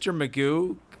from a supposed. Mr.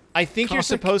 Magoo? I think you're comic?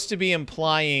 supposed to be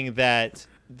implying that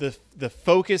the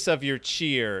focus of your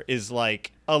cheer is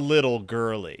like a little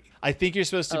girly. I think you're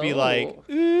supposed to be like,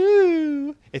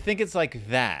 ooh. I think it's like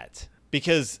that.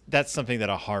 Because that's something that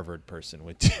a Harvard person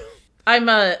would do. I'm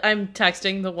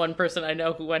texting the one person I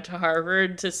know who went to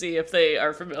Harvard to see if they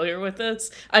are familiar with this.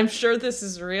 I'm sure this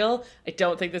is real. I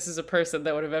don't think this is a person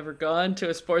that would have ever gone to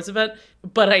a sports event,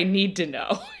 but I need to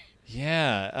know.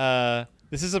 Yeah.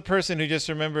 This is a person who just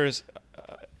remembers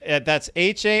that's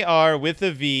HAR with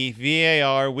a V,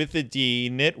 VAR with a D,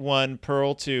 Knit 1,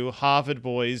 Pearl 2, Harvard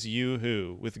boys,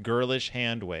 yoo-hoo, with girlish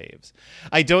hand waves.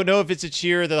 I don't know if it's a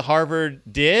cheer that Harvard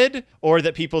did or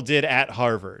that people did at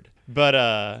Harvard.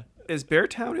 But Is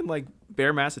Beartown in like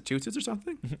Bear, Massachusetts or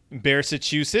something?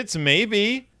 Massachusetts,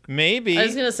 maybe. I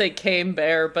was going to say Came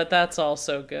Bear, but that's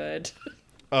also good.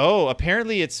 Oh,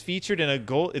 apparently it's featured in the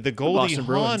Goldie Boston Hawn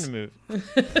Bruins. movie.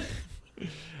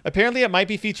 Apparently it might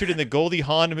be featured in the Goldie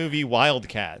Hawn movie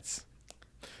Wildcats.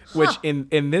 Which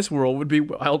in this world would be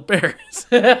wild bears.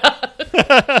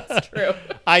 That's true.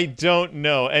 I don't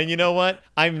know. And you know what?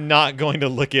 I'm not going to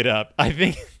look it up. I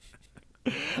think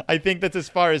that's as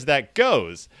far as that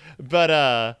goes.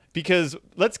 But because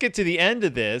let's get to the end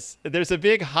of this. There's a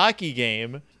big hockey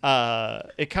game.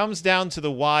 It comes down to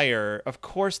the wire. Of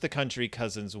course the country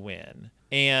cousins win.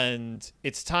 And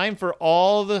it's time for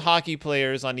all the hockey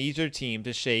players on either team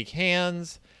to shake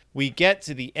hands. We get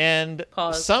to the end.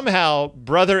 Pause. Somehow,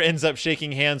 brother ends up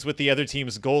shaking hands with the other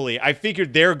team's goalie. I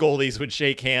figured their goalies would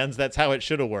shake hands. That's how it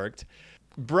should have worked.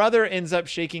 Brother ends up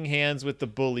shaking hands with the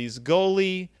bully's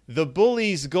goalie. The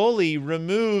bully's goalie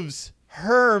removes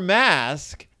her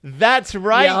mask. That's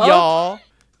right, Yup. y'all.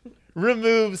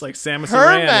 Removes It's like Samus her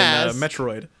Aran mask. in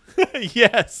Metroid.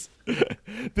 Yes.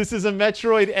 This is a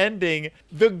Metroid ending.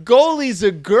 The goalie's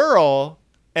a girl,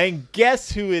 and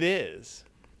guess who it is?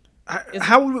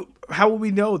 How would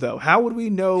we know though? How would we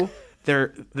know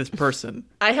they're this person?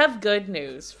 I have good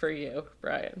news for you,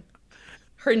 Brian.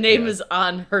 Her name is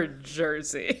on her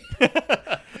jersey.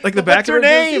 Like the back What's of her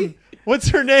jersey? name? What's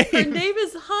her name? Her name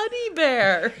is Honey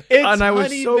Bear. It's And I was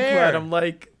Honey so Bear. glad. I'm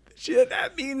like, shit,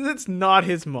 that means it's not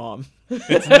his mom.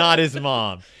 It's not his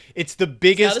mom. It's the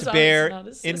biggest his mom, bear it's not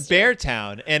his in sister.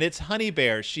 Beartown, and it's Honey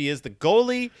Bear. She is the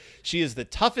goalie. She is the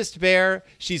toughest bear.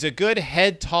 She's a good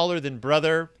head taller than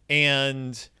brother,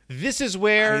 and this is I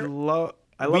where love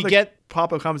we that get-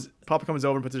 Papa comes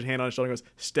over and puts his hand on his shoulder and goes,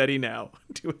 "Steady now,"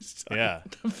 to his son. yeah.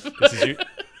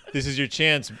 This is your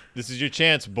chance. This is your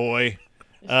chance, boy.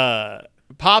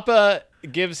 Papa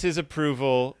gives his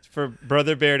approval for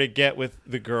Brother Bear to get with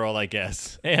the girl, I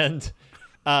guess, and.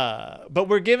 But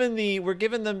we're given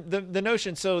the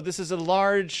notion. So this is a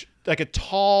large, like a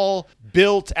tall,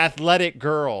 built, athletic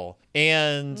girl,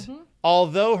 and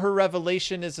although her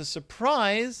revelation is a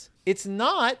surprise, it's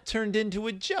not turned into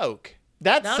a joke.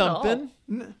 That's Not at all.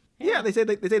 something. Yeah, they say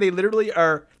they literally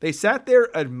are. They sat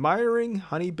there admiring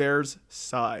Honey Bear's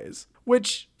size,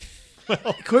 which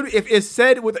could, if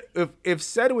said with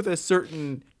a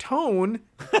certain tone,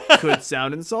 could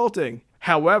sound insulting.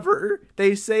 However,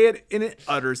 they say it in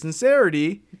utter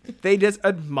sincerity. They just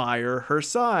admire her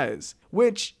size,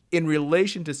 which, in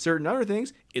relation to certain other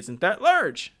things, isn't that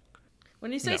large.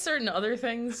 When you say No. certain other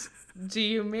things, do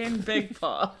you mean Big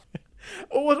Paw?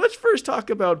 Oh, well, let's first talk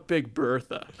about Big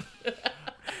Bertha.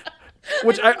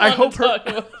 Which I hope talk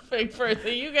her about Big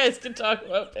Bertha. You guys can talk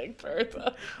about Big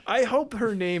Bertha. I hope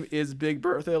her name is Big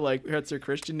Bertha, like that's her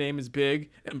Christian name is Big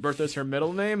and Bertha's her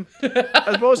middle name.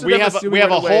 As opposed to We them have assuming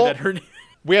right a away whole- that her name.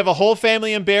 We have a whole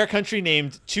family in Bear Country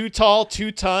named Too Tall,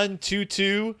 Too Ton, Too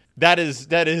Two. That is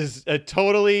a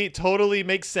totally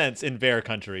makes sense in Bear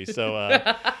Country.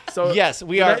 So So yes,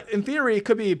 we are. in theory it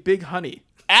could be Big Honey.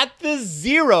 At the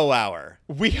 0 hour,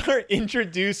 we are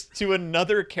introduced to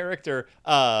another character.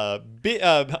 I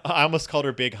almost called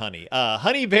her Big Honey.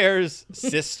 Honey Bear's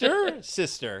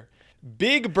sister.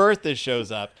 Big Bertha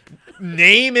shows up.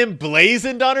 Name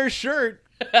emblazoned on her shirt.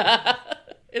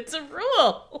 It's a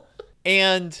rule.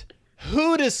 And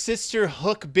who does sister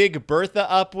hook Big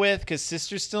Bertha up with? Because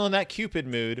sister's still in that Cupid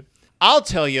mood. I'll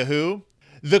tell you who.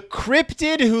 The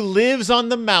cryptid who lives on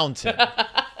the mountain.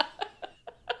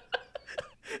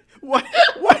 What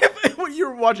if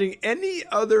you're watching any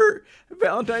other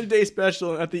Valentine's Day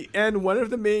special, and at the end, one of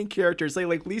the main characters, say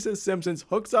like Lisa Simpson's,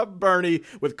 hooks up Barney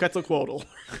with Quetzalcoatl.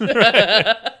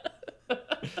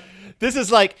 This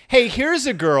is like, hey, here's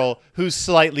a girl who's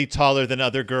slightly taller than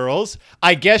other girls.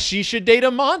 I guess she should date a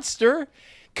monster.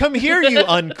 Come here, you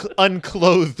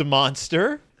unclothed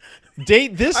monster.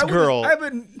 Date this girl.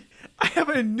 I have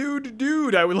a nude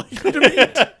dude I would like you to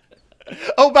meet.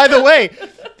 Oh, by the way,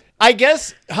 I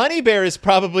guess Honey Bear is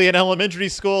probably in elementary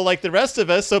school like the rest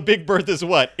of us, so Big Bertha's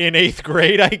what, in 8th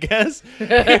grade, I guess?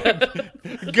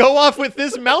 Go off with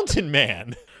this mountain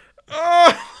man.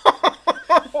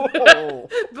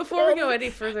 Before we go any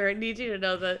further, I need you to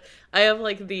know that I have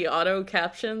like the auto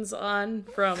captions on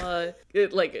from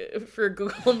for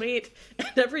Google Meet, and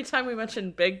every time we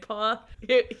mention Big Paw,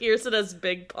 here's it as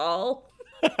Big Paul.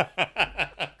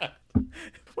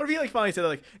 What if he like finally said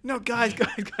like, no, guys,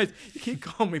 you keep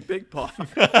calling me Big Paw.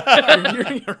 You're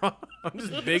hearing it wrong. I'm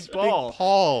just Big Paul. Big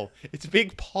Paul. It's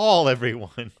Big Paul,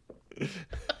 everyone.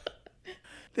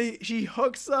 She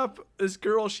hooks up this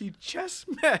girl she just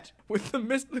met with the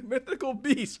mythical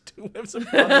beast who lives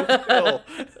upon the hill.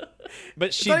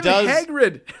 But she it's not does. Even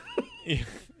Hagrid.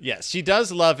 Yes, she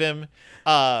does love him.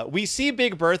 We see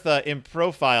Big Bertha in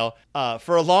profile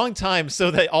for a long time, so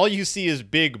that all you see is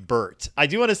Big Bert. I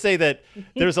do want to say that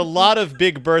there's a lot of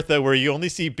Big Bertha where you only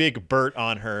see Big Bert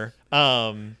on her.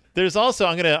 There's also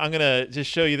I'm gonna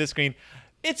just show you this screen.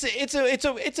 It's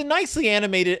a nicely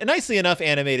enough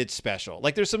animated special.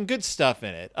 Like there's some good stuff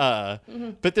in it.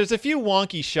 But there's a few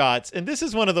wonky shots, and this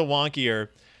is one of the wonkier.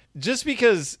 Just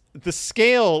because the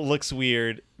scale looks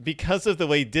weird because of the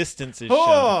way distance is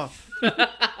shown.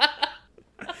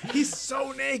 He's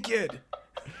so naked.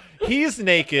 He's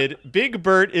naked. Big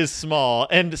Bert is small,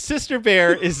 and Sister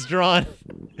Bear is drawn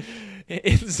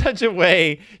in such a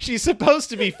way she's supposed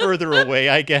to be further away,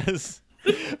 I guess.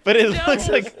 But it looks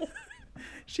like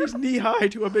she's knee-high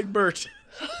to a Big Bert.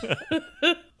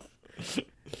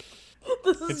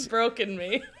 This has broken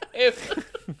me.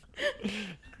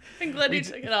 I'm glad you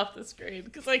took it off the screen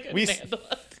because I couldn't handle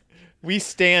it. We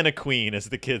stan a queen, as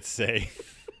the kids say.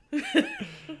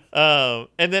 And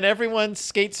then everyone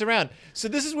skates around. So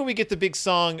this is when we get the big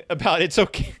song about it's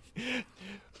okay.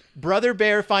 Brother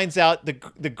Bear finds out the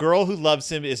girl who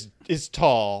loves him is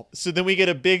tall. So then we get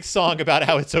a big song about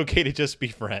how it's okay to just be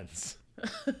friends.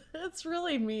 That's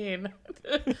really mean.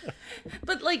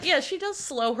 But like, yeah, she does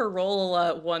slow her roll a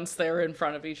lot once they're in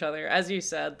front of each other. As you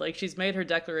said, like she's made her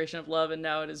declaration of love and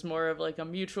now it is more of like a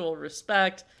mutual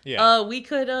respect. Yeah. We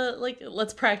could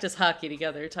let's practice hockey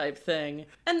together type thing.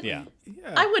 And yeah.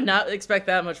 I would not expect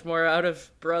that much more out of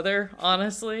Brother,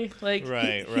 honestly. Like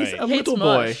right. He's a hates little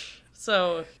mush, boy.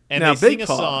 So and now they sing Big a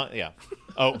Paw. song. Yeah.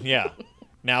 Oh yeah.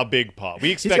 Now Big Paw.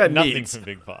 We expect nothing needs. from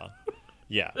Big Paw.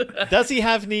 Yeah. Does he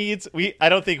have needs? I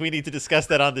don't think we need to discuss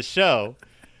that on the show.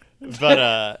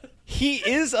 But he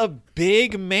is a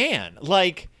big man.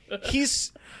 Like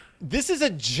this is a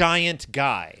giant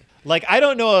guy. Like I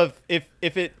don't know if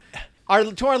to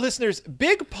our listeners,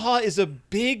 Big Paw is a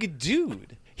big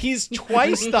dude. He's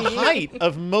twice the height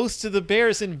of most of the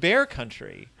bears in bear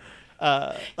country.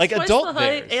 Like twice adult the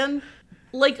height bears. and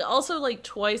like also like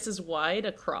twice as wide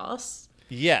across.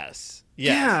 Yes.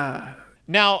 Yeah.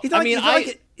 Now, He's not, he's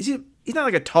not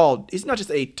like a tall. He's not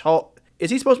just a tall. Is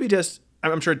he supposed to be just?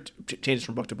 I'm sure it changes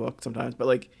from book to book sometimes, but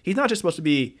like he's not just supposed to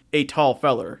be a tall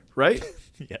feller, right?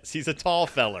 Yes, he's a tall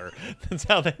feller. That's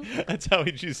how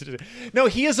he chooses to do it. No,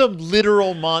 he is a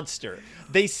literal monster.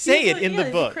 They say it in the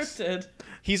books.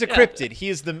 He's a cryptid. He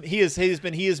has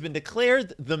been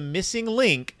declared the missing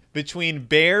link between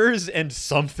bears and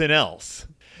something else.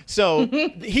 So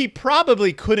he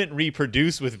probably couldn't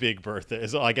reproduce with Big Bertha,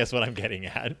 is I guess what I'm getting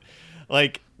at.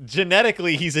 Like,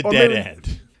 genetically, he's a dead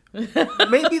end.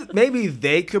 Maybe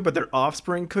they could, but their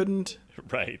offspring couldn't.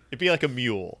 Right. It'd be like a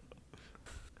mule.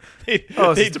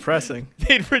 It's depressing.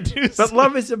 They'd produce... But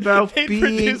love is about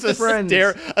being friends.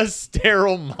 A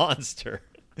sterile monster,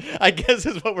 I guess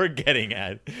is what we're getting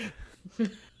at.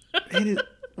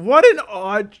 What an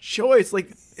odd choice.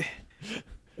 Like...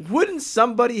 Wouldn't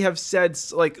somebody have said,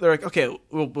 like, they're like, okay,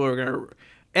 we're going to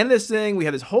end this thing. We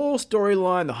have this whole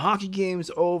storyline. The hockey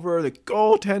game's over. The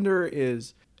goaltender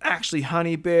is actually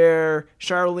Honey Bear.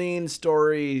 Charlene's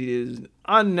story is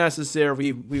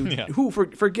unnecessary.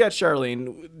 Forget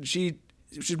Charlene. She's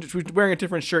wearing a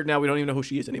different shirt now. We don't even know who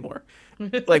she is anymore.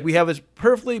 Like, we have this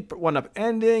perfectly one-up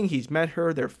ending. He's met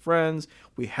her. They're friends.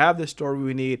 We have the story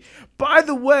we need. By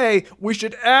the way, we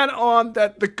should add on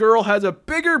that the girl has a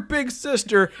big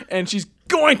sister, and she's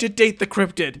going to date the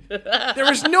cryptid.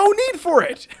 There is no need for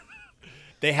it.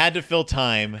 They had to fill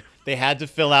time. They had to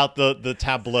fill out the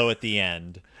tableau at the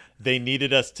end. They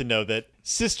needed us to know that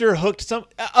Sister hooked some.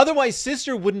 Otherwise,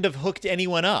 Sister wouldn't have hooked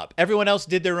anyone up. Everyone else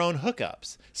did their own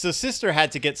hookups. So Sister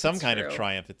had to get some kind of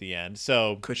triumph at the end.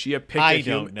 So Could she have picked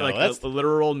a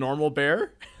literal normal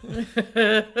bear?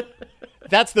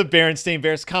 That's the Berenstain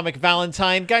Bears Comic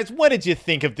Valentine. Guys, what did you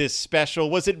think of this special?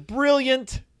 Was it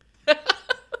brilliant?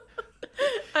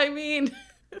 I mean,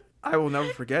 I will never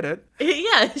forget it.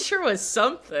 Yeah, it sure was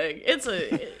something.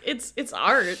 It's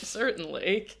art,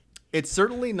 certainly. It's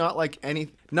certainly not like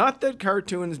not that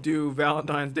cartoons do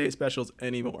Valentine's Day specials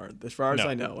anymore, as far as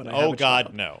I know. And I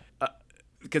no.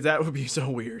 Because that would be so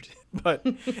weird.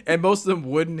 And most of them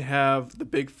wouldn't have the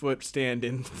Bigfoot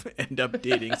stand-in end up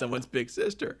dating someone's big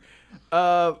sister.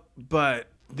 But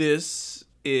this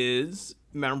is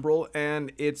memorable,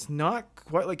 and it's not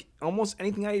quite like almost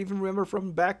anything I even remember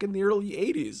from back in the early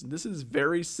 80s. This is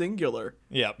very singular.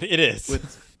 Yeah, it is.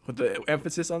 With the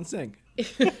emphasis on sing.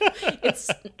 It's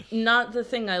not the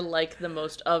thing I like the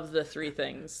most of the three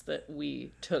things that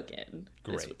we took in.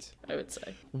 Great. I would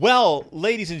say. Well,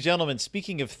 ladies and gentlemen,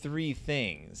 speaking of three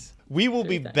things, we will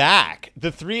be back.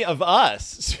 The three of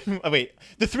us. Wait,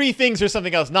 the three things are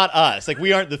something else, not us. Like,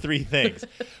 we aren't the three things.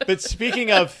 But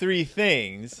speaking of three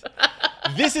things,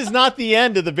 this is not the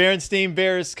end of the Berenstain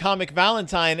Bears Comic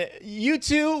Valentine. You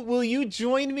two, will you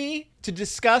join me to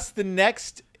discuss the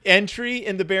next entry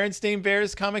in the Berenstain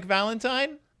Bears Comic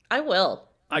Valentine? I will.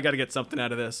 I got to get something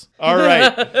out of this. All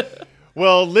right.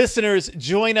 Well, listeners,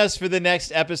 join us for the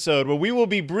next episode where we will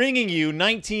be bringing you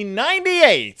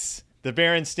 1998's The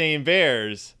Berenstain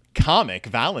Bears Comic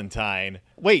Valentine.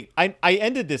 Wait, I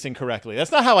ended this incorrectly.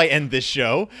 That's not how I end this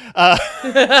show. I'm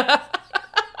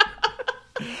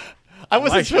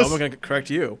going to correct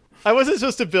you. I wasn't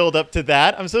supposed to build up to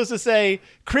that. I'm supposed to say,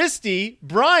 Christy,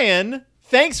 Brian,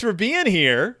 thanks for being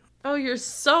here. Oh, you're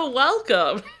so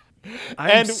welcome.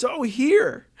 I'm so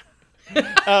here.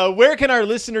 Where can our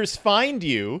listeners find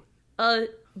you?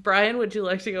 Brian, would you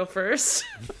like to go first?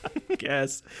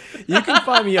 Yes. You can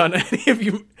find me on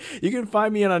you can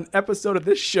find me on an episode of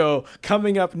this show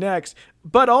coming up next,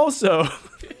 but also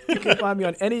you can find me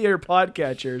on any of your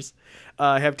podcatchers.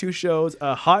 I have two shows,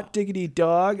 a Hot Diggity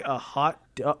Dog, a hot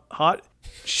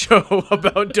show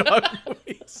about dog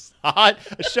movies. A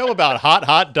show about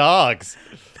hot dogs.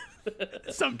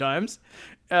 Sometimes.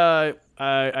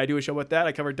 I do a show about that.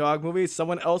 I cover dog movies.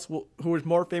 Someone else who is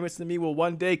more famous than me will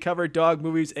one day cover dog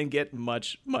movies and get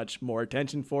much, much more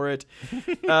attention for it.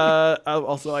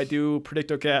 Also, I do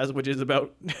Predictocast, which is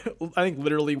about, I think,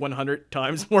 literally 100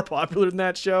 times more popular than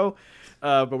that show.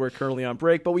 But we're currently on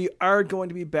break. But we are going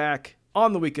to be back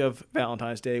on the week of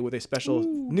Valentine's Day with a special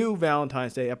new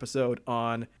Valentine's Day episode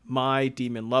on My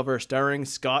Demon Lover, starring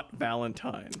Scott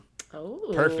Valentine. Oh,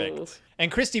 perfect.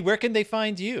 And Christy, where can they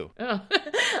find you?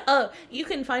 You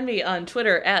can find me on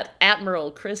Twitter at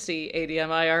Admiral Christy,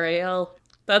 ADMIRAL.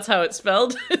 That's how it's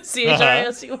spelled,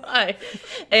 CHRISTY.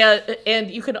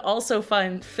 And you can also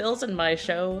find Phil's and my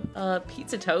show,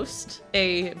 Pizza Toast,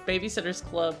 a Babysitter's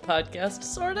Club podcast,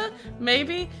 sorta,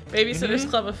 maybe. Babysitter's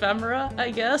Club ephemera,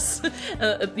 I guess.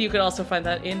 You can also find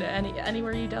that in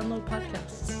anywhere you download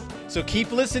podcasts. So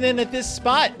keep listening at this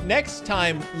spot next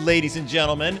time, ladies and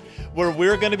gentlemen, where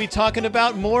we're going to be talking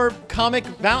about more Comic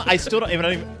Valentine. I still don't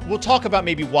even. We'll talk about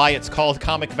maybe why it's called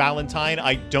Comic Valentine.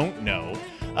 I don't know.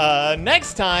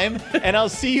 Next time, and I'll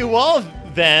see you all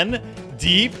then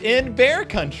deep in Bear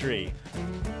Country.